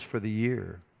goals for the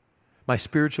year? My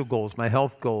spiritual goals, my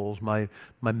health goals, my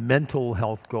mental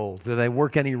health goals. Did I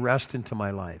work any rest into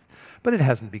my life? But it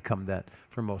hasn't become that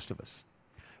for most of us.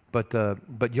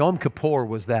 But Yom Kippur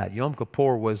was that. Yom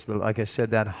Kippur was, like I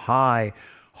said, that high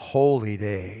holy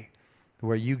day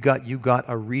where you got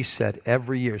a reset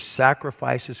every year.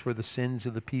 Sacrifices for the sins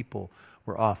of the people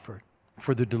were offered,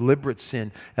 for the deliberate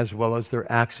sin as well as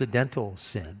their accidental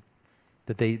sin.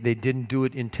 That they didn't do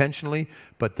it intentionally,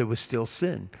 but there was still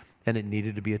sin. And it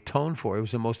needed to be atoned for. It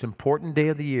was the most important day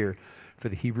of the year for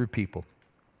the Hebrew people.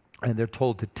 And they're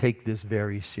told to take this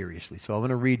very seriously. So I'm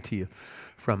going to read to you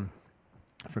from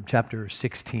chapter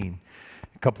 16,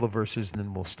 a couple of verses, and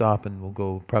then we'll stop and we'll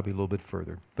go probably a little bit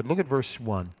further. But look at verse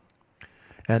 1.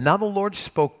 And now the Lord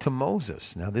spoke to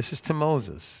Moses. Now this is to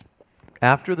Moses.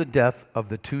 After the death of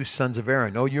the 2 sons of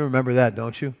Aaron. Oh, you remember that,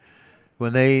 don't you?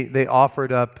 When they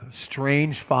offered up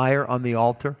strange fire on the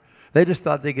altar. They just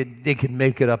thought they could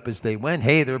make it up as they went.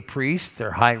 Hey, they're priests,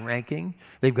 they're high-ranking,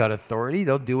 they've got authority,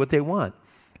 they'll do what they want.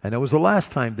 And it was the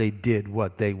last time they did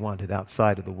what they wanted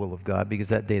outside of the will of God, because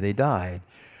that day they died.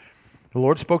 The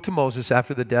Lord spoke to Moses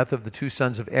after the death of the 2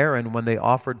 sons of Aaron when they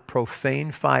offered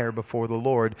profane fire before the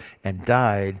Lord and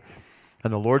died.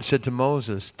 And the Lord said to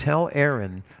Moses, tell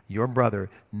Aaron, your brother,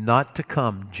 not to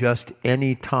come just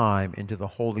any time into the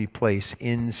holy place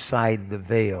inside the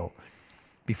veil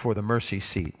before the mercy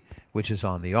seat, which is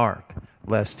on the ark,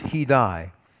 lest he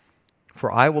die. For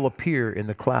I will appear in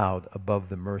the cloud above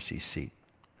the mercy seat.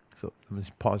 So let me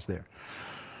just pause there.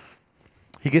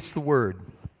 He gets the word.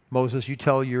 Moses, you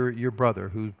tell your brother,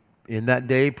 who in that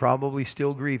day probably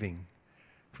still grieving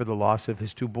for the loss of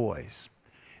his 2 boys.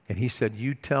 And he said,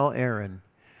 you tell Aaron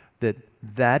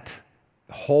that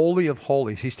Holy of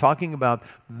Holies, he's talking about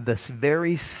this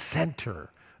very center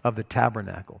of the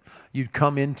tabernacle. You'd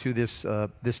come into this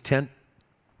tent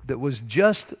that was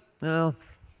just,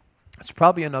 it's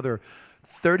probably another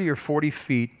 30 or 40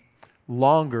 feet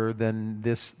longer than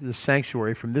this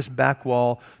sanctuary, from this back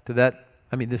wall to that,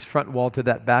 this front wall to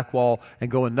that back wall, and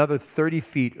go another 30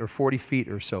 feet or 40 feet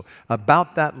or so.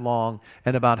 About that long,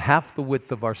 and about half the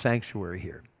width of our sanctuary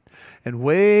here. And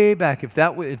way back, if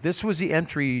this was the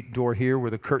entry door here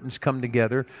where the curtains come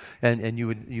together, and you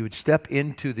would step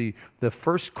into the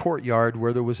first courtyard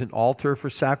where there was an altar for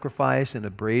sacrifice and a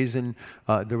brazen,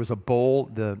 there was a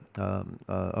bowl,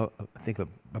 I think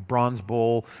a bronze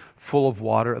bowl full of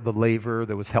water, the laver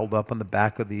that was held up on the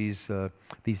back of these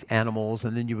animals.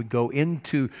 And then you would go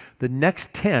into the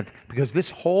next tent, because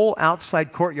this whole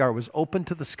outside courtyard was open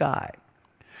to the sky.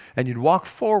 And you'd walk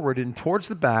forward, and towards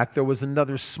the back, there was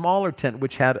another smaller tent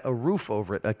which had a roof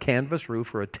over it, a canvas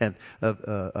roof or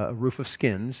a roof of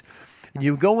skins. And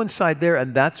you go inside there,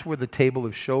 and that's where the table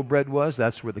of showbread was,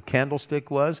 that's where the candlestick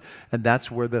was, and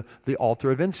that's where the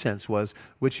altar of incense was,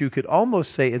 which you could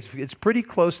almost say it's pretty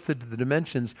close to the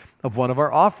dimensions of one of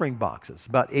our offering boxes,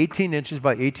 about 18 inches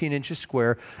by 18 inches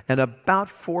square and about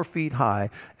 4 feet high,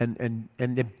 and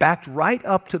it backed right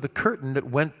up to the curtain that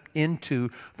went into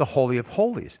the Holy of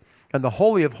Holies. And the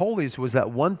Holy of Holies was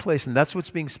that one place, and that's what's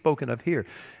being spoken of here.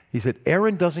 He said,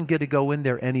 Aaron doesn't get to go in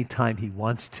there anytime he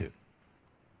wants to.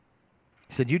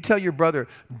 He said, you tell your brother,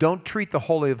 don't treat the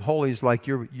Holy of Holies like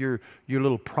your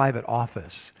little private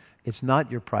office. It's not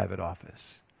your private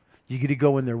office. You get to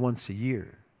go in there once a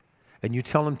year. And you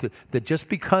tell him that just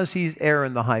because he's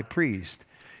Aaron the high priest,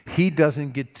 he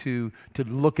doesn't get to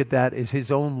look at that as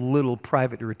his own little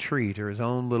private retreat or his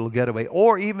own little getaway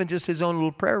or even just his own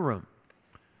little prayer room.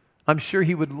 I'm sure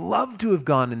he would love to have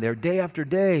gone in there day after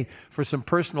day for some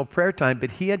personal prayer time,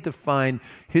 but he had to find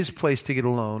his place to get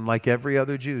alone like every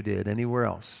other Jew did anywhere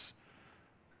else.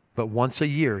 But once a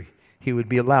year, he would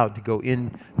be allowed to go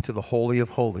into the Holy of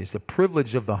Holies. The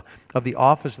privilege of the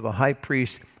office of the high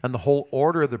priest and the whole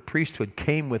order of the priesthood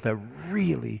came with a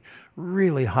really,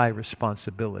 really high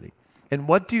responsibility. And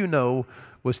what do you know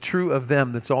was true of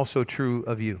them that's also true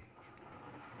of you?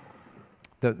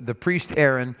 The priest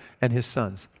Aaron and his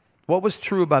sons. What was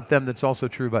true about them that's also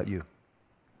true about you?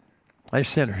 They're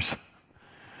sinners.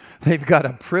 They've got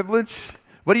a privilege.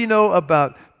 What do you know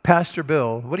about Pastor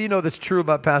Bill? What do you know that's true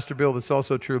about Pastor Bill that's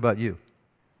also true about you?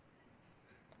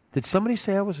 Did somebody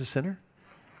say I was a sinner?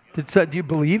 Do you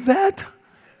believe that?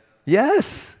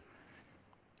 Yes.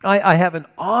 I have an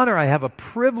honor, I have a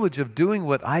privilege of doing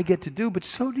what I get to do, but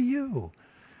so do you.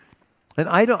 And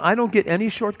I don't get any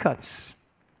shortcuts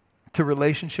to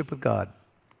relationship with God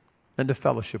and to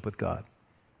fellowship with God.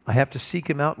 I have to seek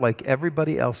Him out like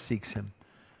everybody else seeks Him.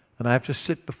 And I have to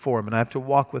sit before Him, and I have to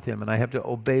walk with Him, and I have to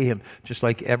obey Him just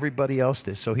like everybody else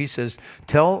does. So He says,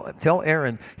 tell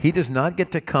Aaron, he does not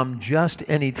get to come just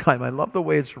any time. I love the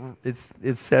way it's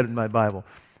said in my Bible.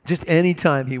 Just any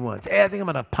time he wants. Hey, I think I'm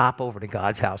going to pop over to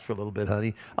God's house for a little bit,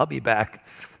 honey. I'll be back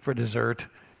for dessert.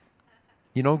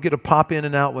 You don't get to pop in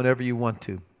and out whenever you want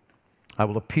to. I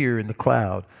will appear in the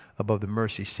cloud above the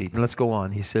mercy seat. And let's go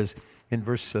on. He says in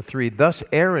verse 3, thus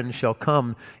Aaron shall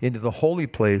come into the holy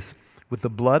place with the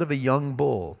blood of a young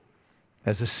bull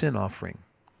as a sin offering,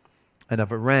 and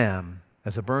of a ram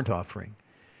as a burnt offering.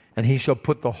 And he shall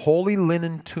put the holy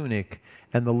linen tunic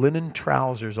and the linen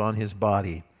trousers on his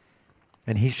body.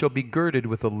 And he shall be girded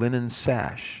with a linen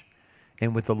sash,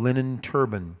 and with a linen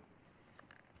turban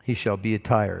he shall be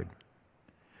attired.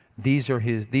 These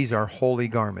are holy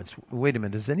garments. Wait a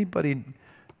minute, does anybody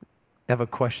have a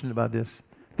question about this?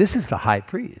 This is the high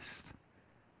priest.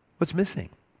 What's missing?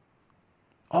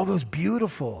 All those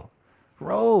beautiful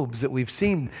robes that we've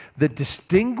seen that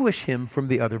distinguish him from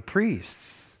the other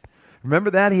priests. Remember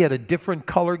that? He had a different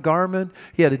colored garment.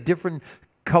 He had a different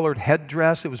colored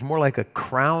headdress. It was more like a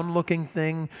crown-looking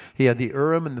thing. He had the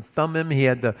Urim and the Thummim. He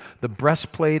had the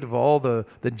breastplate of all the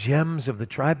gems of the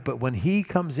tribe. But when he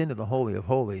comes into the Holy of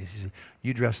Holies, he says,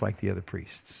 you dress like the other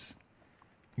priests.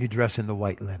 You dress in the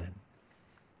white linen.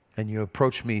 And you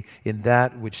approach me in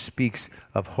that which speaks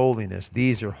of holiness.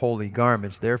 These are holy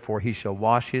garments. Therefore he shall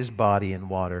wash his body in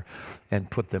water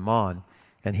and put them on.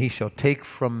 And he shall take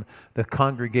from the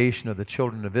congregation of the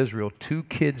children of Israel 2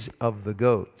 kids of the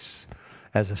goats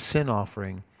as a sin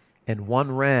offering, and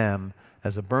 1 ram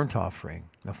as a burnt offering.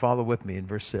 Now follow with me in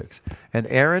verse 6. And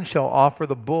Aaron shall offer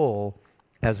the bull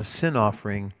as a sin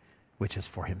offering, which is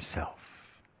for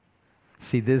himself.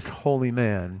 See, this holy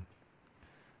man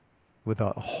with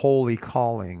a holy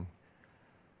calling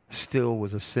still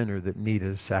was a sinner that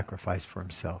needed a sacrifice for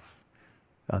himself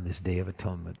on this Day of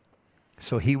Atonement.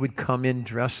 So he would come in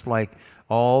dressed like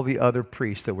all the other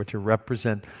priests that were to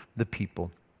represent the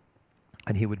people.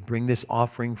 And he would bring this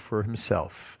offering for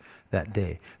himself that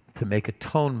day to make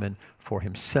atonement for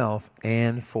himself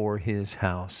and for his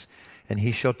house. And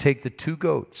he shall take the 2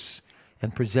 goats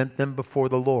and present them before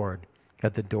the Lord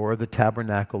at the door of the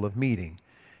tabernacle of meeting.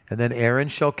 And then Aaron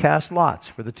shall cast lots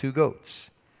for the 2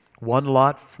 goats, 1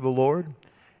 lot for the Lord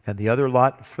and the other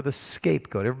lot for the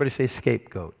scapegoat. Everybody say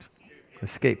scapegoat. The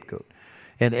scapegoat.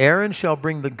 And Aaron shall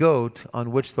bring the goat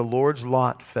on which the Lord's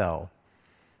lot fell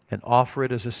and offer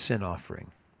it as a sin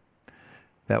offering.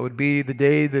 That would be the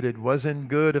day that it wasn't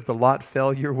good if the lot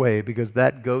fell your way, because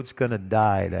that goat's going to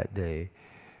die that day.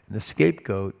 And the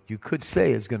scapegoat, you could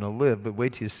say, is going to live, but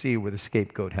wait till you see where the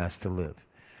scapegoat has to live.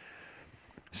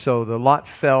 So the lot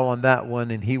fell on that one,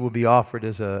 and he will be offered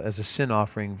as a sin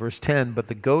offering. Verse 10, but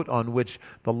the goat on which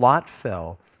the lot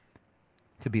fell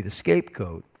to be the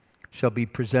scapegoat shall be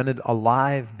presented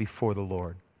alive before the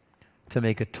Lord to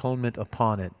make atonement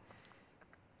upon it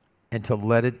and to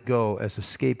let it go as a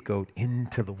scapegoat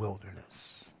into the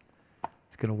wilderness.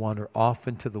 It's going to wander off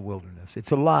into the wilderness.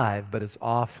 It's alive, but it's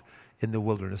off in the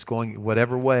wilderness, going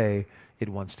whatever way it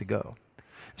wants to go.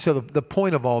 So the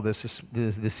point of all this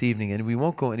is this evening, and we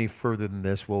won't go any further than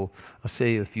this. I'll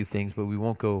say a few things, but we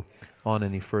won't go on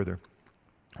any further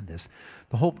on this.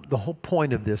 The whole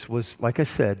point of this was, like I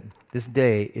said, this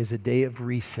day is a day of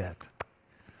reset,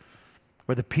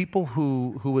 where the people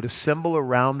who would assemble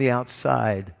around the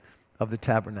outside of the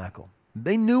tabernacle,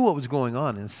 they knew what was going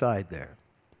on inside there.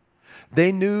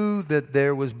 They knew that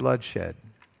there was bloodshed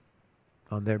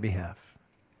on their behalf.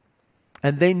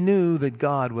 And they knew that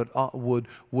God would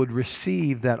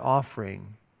receive that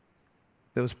offering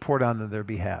that was poured out on their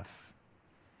behalf.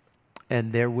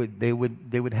 And they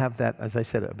would have that, as I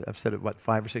said, I've said it,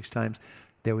 5 or 6 times,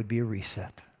 there would be a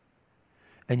reset.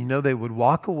 And they would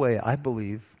walk away, I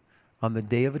believe, on the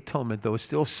Day of Atonement, though it's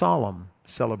still solemn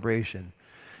celebration.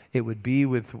 It would be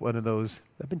with one of those,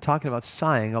 I've been talking about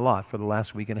sighing a lot for the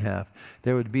last week and a half.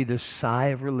 There would be this sigh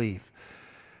of relief.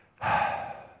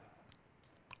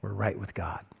 We're right with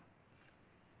God.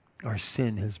 Our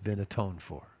sin has been atoned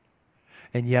for.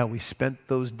 And yeah, we spent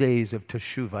those days of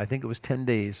teshuvah, I think it was 10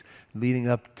 days leading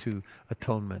up to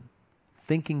atonement,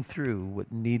 thinking through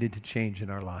what needed to change in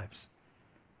our lives.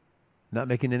 Not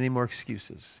making any more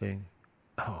excuses, saying,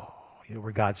 oh,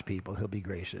 we're God's people, he'll be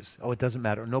gracious. Oh, it doesn't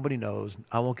matter, nobody knows,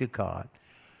 I won't get caught.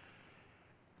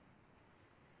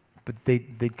 But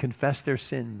they'd confess their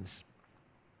sins.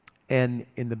 And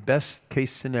in the best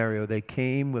case scenario, they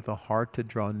came with a heart to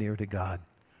draw near to God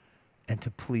and to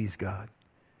please God.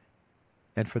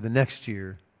 And for the next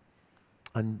year,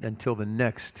 until the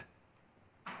next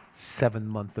 7th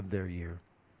month of their year,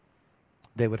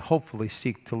 they would hopefully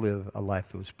seek to live a life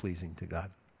that was pleasing to God.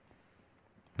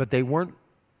 But they weren't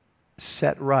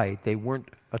set right, they weren't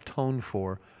atoned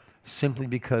for, simply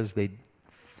because they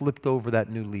flipped over that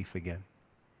new leaf again.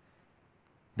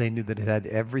 They knew that it had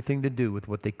everything to do with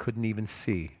what they couldn't even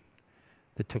see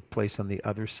that took place on the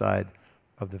other side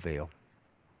of the veil,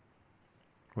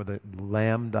 where the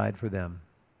lamb died for them.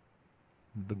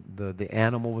 The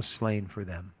animal was slain for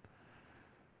them.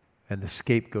 And the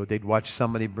scapegoat, they'd watch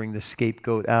somebody bring the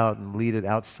scapegoat out and lead it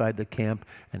outside the camp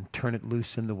and turn it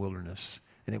loose in the wilderness.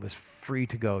 And it was free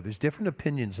to go. There's different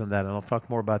opinions on that, and I'll talk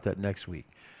more about that next week,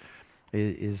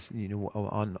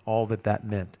 on all that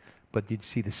meant. But you'd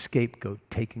see the scapegoat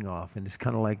taking off, and it's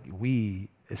kind of like we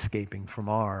escaping from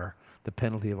the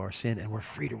penalty of our sin, and we're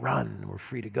free to run, and we're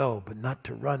free to go, but not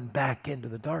to run back into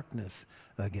the darkness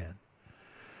again.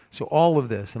 So all of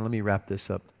this, and let me wrap this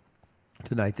up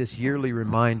tonight, this yearly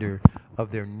reminder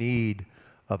of their need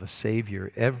of a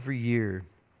Savior. Every year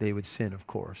they would sin, of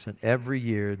course, and every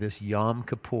year this Yom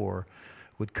Kippur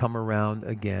would come around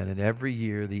again, and every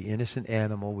year the innocent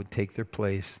animal would take their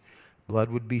place,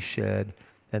 blood would be shed,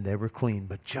 and they were clean,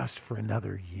 but just for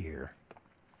another year.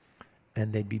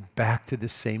 And they'd be back to the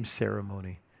same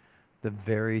ceremony, the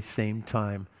very same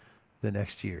time the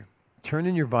next year. Turn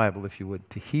in your Bible, if you would,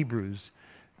 to Hebrews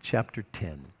chapter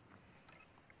 10.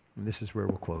 And this is where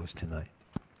we'll close tonight.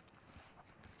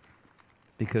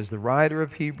 Because the writer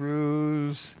of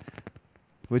Hebrews,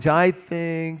 which I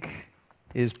think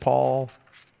is Paul,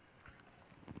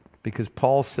 because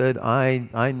Paul said,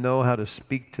 I know how to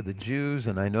speak to the Jews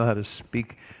and I know how to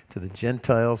speak to the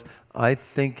Gentiles. I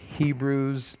think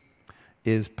Hebrews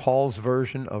is Paul's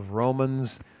version of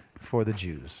Romans for the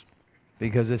Jews,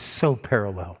 because it's so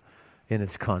parallel in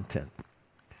its content.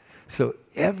 So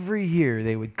every year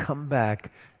they would come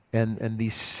back, and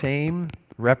these same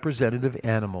representative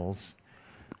animals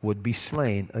would be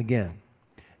slain again.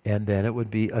 And then it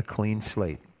would be a clean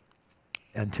slate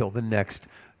until the next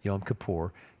Yom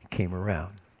Kippur came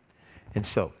around. And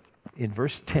so, in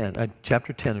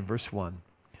chapter 10 and verse 1,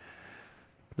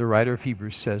 the writer of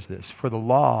Hebrews says this: for the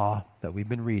law that we've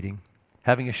been reading,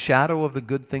 having a shadow of the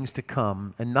good things to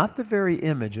come, and not the very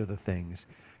image of the things,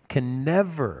 can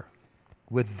never,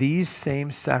 with these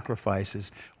same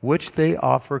sacrifices, which they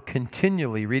offer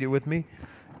continually, read it with me,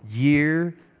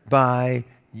 year by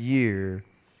year,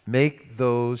 make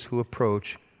those who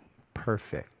approach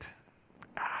perfect.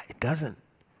 It doesn't.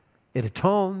 It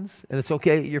atones, and it's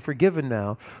okay, you're forgiven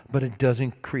now, but it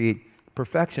doesn't create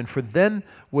perfection. For then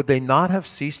would they not have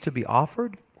ceased to be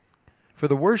offered? For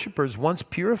the worshipers, once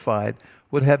purified,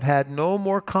 would have had no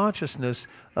more consciousness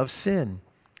of sin.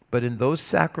 But in those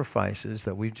sacrifices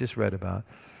that we've just read about,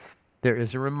 there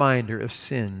is a reminder of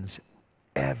sins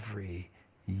every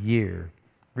year.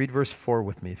 Read verse 4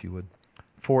 with me, if you would.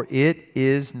 For it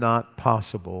is not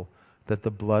possible that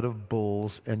the blood of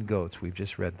bulls and goats, we've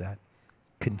just read that,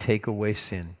 can take away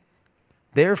sin.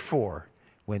 Therefore,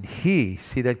 when he,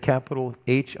 see that capital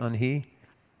H on he?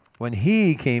 When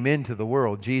he came into the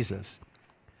world, Jesus,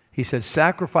 he said,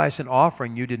 sacrifice and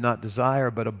offering you did not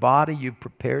desire, but a body you've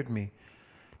prepared me.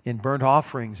 In burnt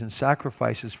offerings and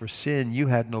sacrifices for sin you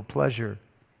had no pleasure.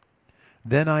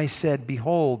 Then I said,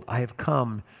 behold, I have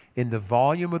come. In the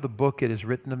volume of the book it is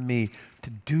written of me to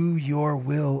do your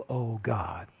will, O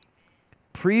God.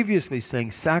 Previously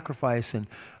saying sacrifice and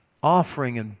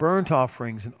offering and burnt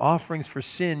offerings and offerings for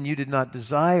sin you did not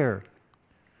desire,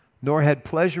 nor had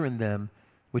pleasure in them,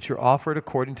 which are offered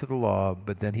according to the law.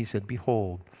 But then he said,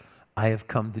 behold, I have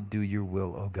come to do your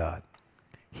will, O God.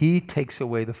 He takes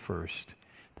away the first,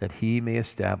 that he may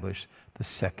establish the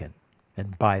second.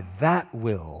 And by that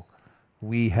will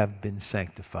we have been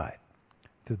sanctified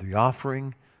through the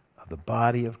offering of the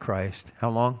body of Christ. How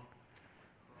long?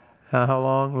 How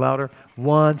long? Louder.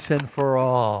 Once and for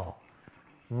all.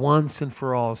 Once and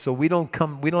for all. So we don't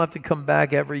have to come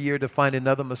back every year to find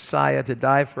another Messiah to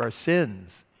die for our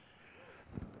sins.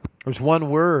 There's one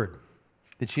word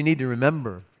that you need to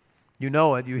remember. You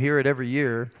know it. You hear it every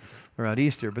year around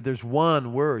Easter. But there's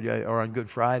one word, or on Good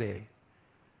Friday.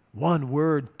 One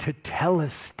word,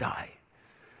 tetelestai.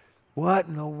 What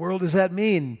in the world does that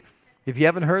mean? If you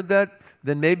haven't heard that,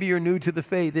 then maybe you're new to the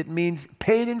faith. It means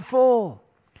paid in full.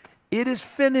 It is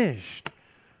finished.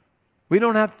 We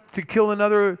don't have to kill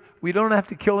another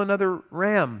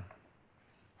ram.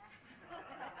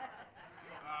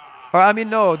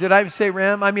 No, did I say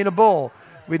ram? I mean a bull.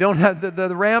 We don't have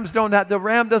the ram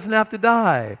doesn't have to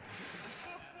die.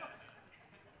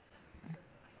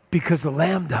 Because the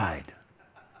Lamb died.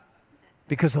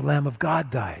 Because the Lamb of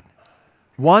God died.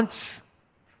 Once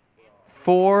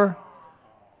for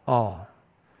all.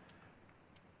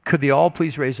 Could they all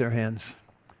please raise their hands?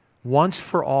 Once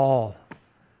for all.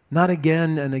 Not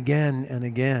again and again and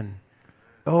again.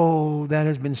 Oh, that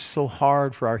has been so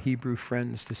hard for our Hebrew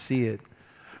friends to see it.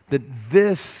 That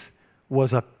this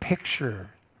was a picture.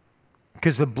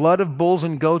 Because the blood of bulls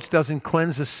and goats doesn't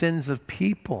cleanse the sins of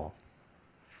people.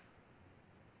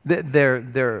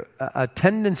 Their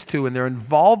attendance to and their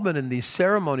involvement in these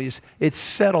ceremonies, it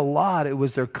said a lot. It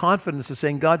was their confidence of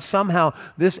saying, God, somehow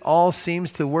this all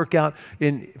seems to work out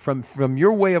from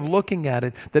your way of looking at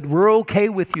it, that we're okay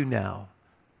with you now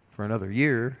for another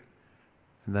year.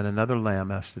 And then another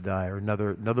lamb has to die, or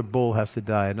another bull has to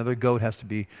die, another goat has to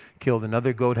be killed,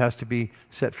 another goat has to be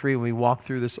set free. And we walk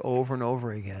through this over and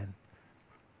over again.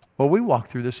 Well, we walk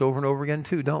through this over and over again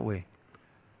too, don't we?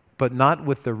 But not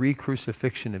with the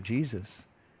re-crucifixion of Jesus.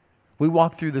 We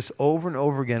walk through this over and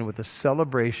over again with a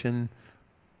celebration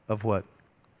of what?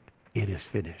 It is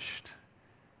finished.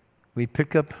 We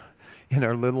pick up in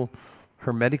our little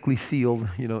hermetically sealed,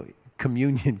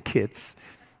 communion kits.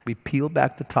 We peel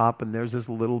back the top and there's this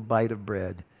little bite of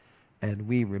bread. And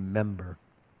we remember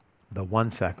the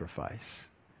one sacrifice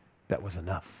that was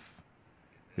enough.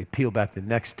 We peel back the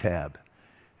next tab.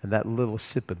 And that little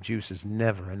sip of juice is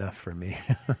never enough for me.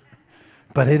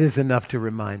 But it is enough to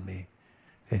remind me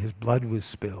that his blood was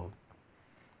spilled.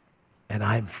 And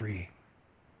I'm free.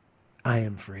 I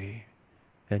am free.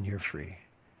 And you're free.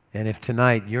 And if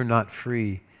tonight you're not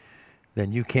free,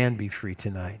 then you can be free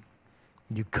tonight.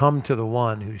 You come to the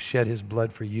one who shed his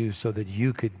blood for you so that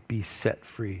you could be set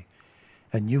free.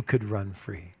 And you could run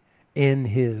free in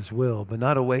his will, but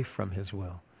not away from his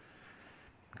will.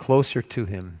 Closer to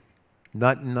him.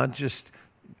 Not just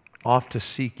off to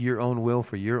seek your own will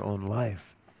for your own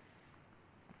life,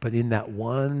 but in that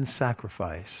one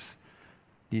sacrifice.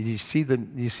 You see the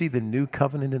new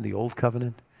covenant and the old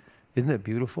covenant? Isn't it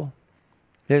beautiful?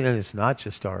 And it's not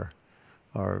just our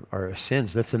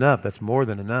sins. That's enough. That's more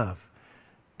than enough.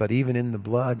 But even in the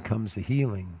blood comes the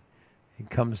healing. It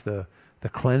comes the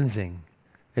cleansing.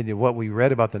 And what we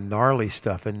read about the gnarly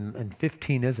stuff, and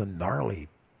 15 is a gnarly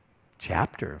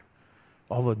chapter.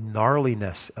 All the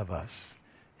gnarliness of us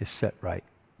is set right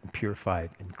and purified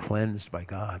and cleansed by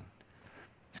God.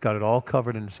 It's got it all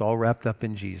covered and it's all wrapped up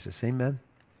in Jesus. Amen?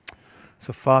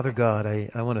 So Father God,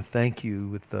 I want to thank you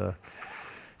with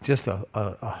just a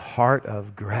heart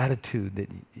of gratitude that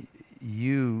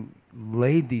you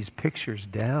laid these pictures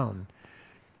down.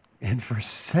 And for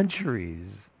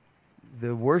centuries,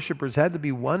 the worshipers had to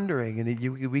be wondering,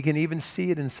 and we can even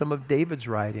see it in some of David's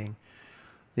writing.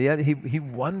 He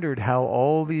wondered how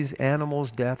all these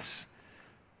animals' deaths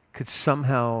could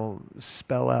somehow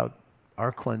spell out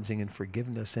our cleansing and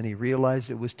forgiveness, and he realized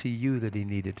it was to you that he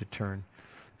needed to turn.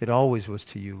 It always was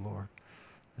to you, Lord.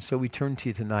 And so we turn to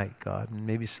you tonight, God, and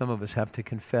maybe some of us have to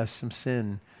confess some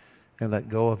sin and let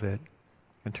go of it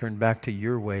and turn back to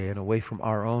your way and away from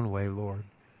our own way, Lord,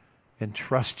 and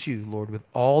trust you, Lord, with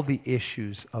all the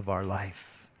issues of our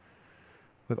life,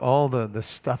 with all the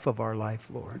stuff of our life,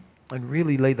 Lord, and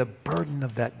really lay the burden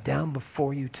of that down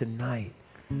before you tonight.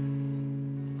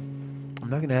 I'm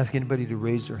not going to ask anybody to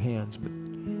raise their hands, but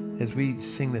as we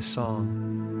sing this song,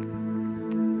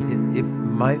 it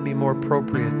might be more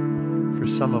appropriate for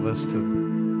some of us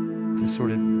to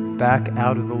sort of back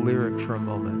out of the lyric for a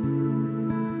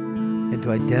moment and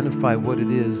to identify what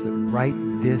it is that right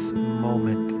this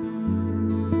moment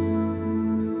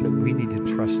that we need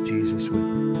to trust Jesus with.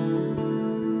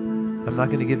 I'm not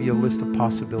going to give you a list of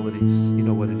possibilities. You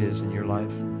know what it is in your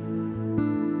life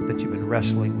that you've been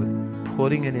wrestling with,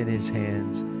 putting it in his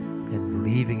hands and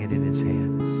leaving it in his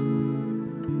hands.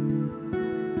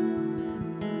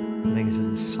 I think it's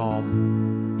in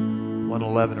Psalm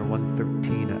 111 or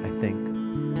 113, I think.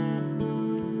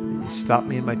 He stopped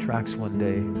me in my tracks one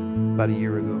day, about a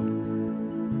year ago.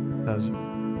 I was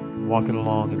walking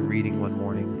along and reading one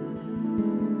morning,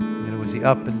 and it was the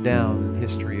up and down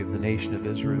history of the nation of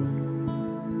Israel.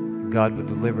 God would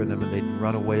deliver them and they'd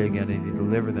run away again, and he'd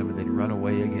deliver them and they'd run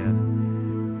away again.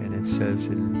 And it says,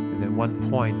 and at one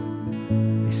point,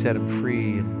 he set them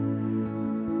free,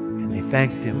 and they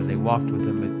thanked him and they walked with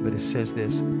him. But it says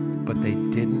this, but they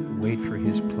didn't wait for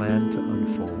his plan to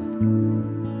unfold.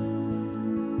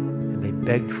 And they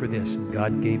begged for this, and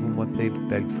God gave them what they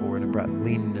begged for, and it brought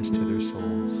leanness to their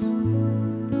souls.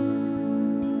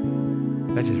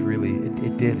 That just really,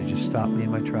 it did. It just stopped me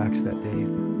in my tracks that day.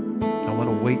 I want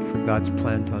to wait for God's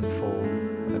plan to unfold.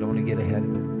 I don't want to get ahead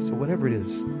of it. So whatever it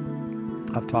is,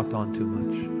 I've talked on too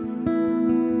much.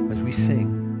 As we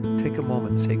sing, take a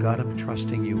moment and say, God, I'm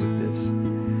trusting you with this.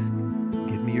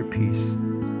 Give me your peace,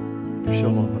 your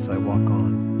shalom as I walk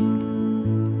on.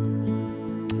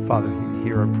 Father,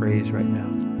 hear our praise right now.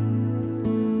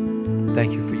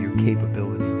 Thank you for your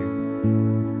capability,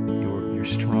 your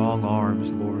strong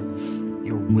arms, Lord,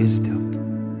 your wisdom,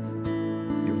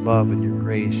 love and your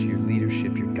grace, your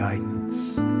leadership, your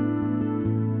guidance.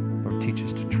 Lord, teach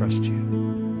us to trust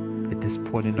you at this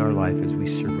point in our life as we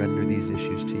surrender these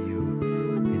issues to you.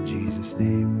 In Jesus'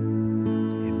 name,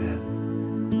 amen.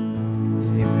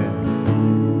 Amen.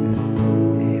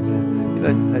 Amen. You know,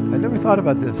 I never thought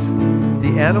about this.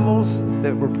 The animals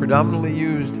that were predominantly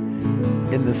used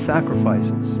in the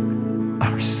sacrifices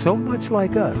are so much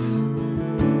like us.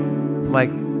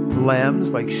 Like lambs,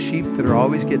 like sheep that are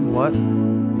always getting what?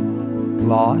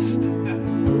 Lost.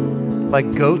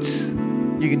 Like goats,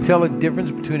 you can tell a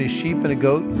difference between a sheep and a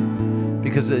goat,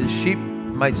 because a sheep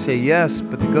might say yes,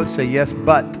 but the goats say yes,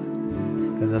 but,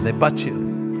 and then they butt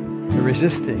you. They're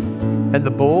resisting. And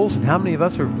the bulls, and how many of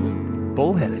us are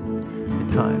bullheaded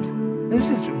at times? It's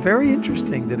just very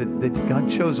interesting that God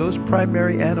chose those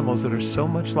primary animals that are so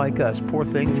much like us. Poor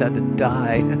things had to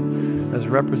die as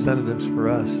representatives for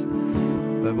us.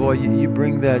 But boy, you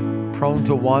bring that prone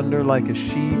to wander like a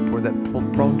sheep, or that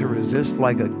prone to resist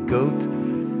like a goat,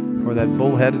 or that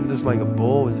bullheadedness like a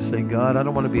bull, and you say, God, I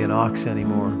don't want to be an ox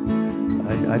anymore.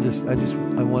 I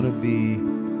want to be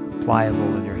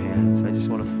pliable in your hands. I just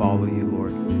want to follow you,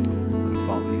 Lord. I want to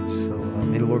follow you. So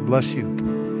may the Lord bless you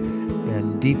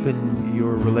and deepen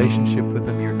your relationship with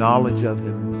him, your knowledge of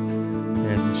him,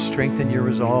 and strengthen your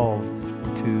resolve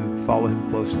to follow him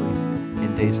closely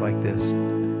in days like this.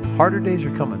 Harder days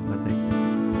are coming, I think.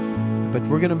 But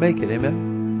we're going to make it,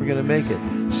 amen? We're going to make it.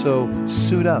 So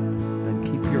suit up and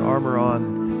keep your armor on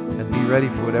and be ready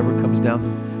for whatever comes down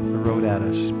the road at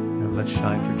us. And let's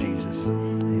shine for Jesus.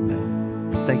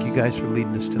 Amen. Thank you guys for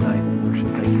leading us tonight in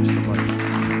worship. Thank you so much.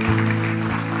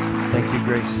 Thank you,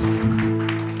 Grace.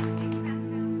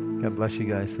 God bless you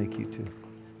guys. Thank you too.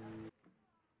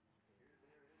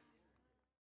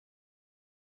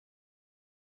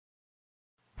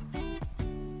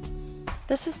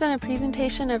 This has been a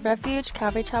presentation of Refuge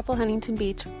Calvary Chapel, Huntington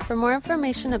Beach. For more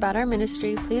information about our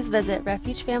ministry, please visit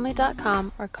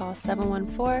refugefamily.com or call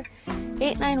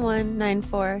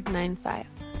 714-891-9495.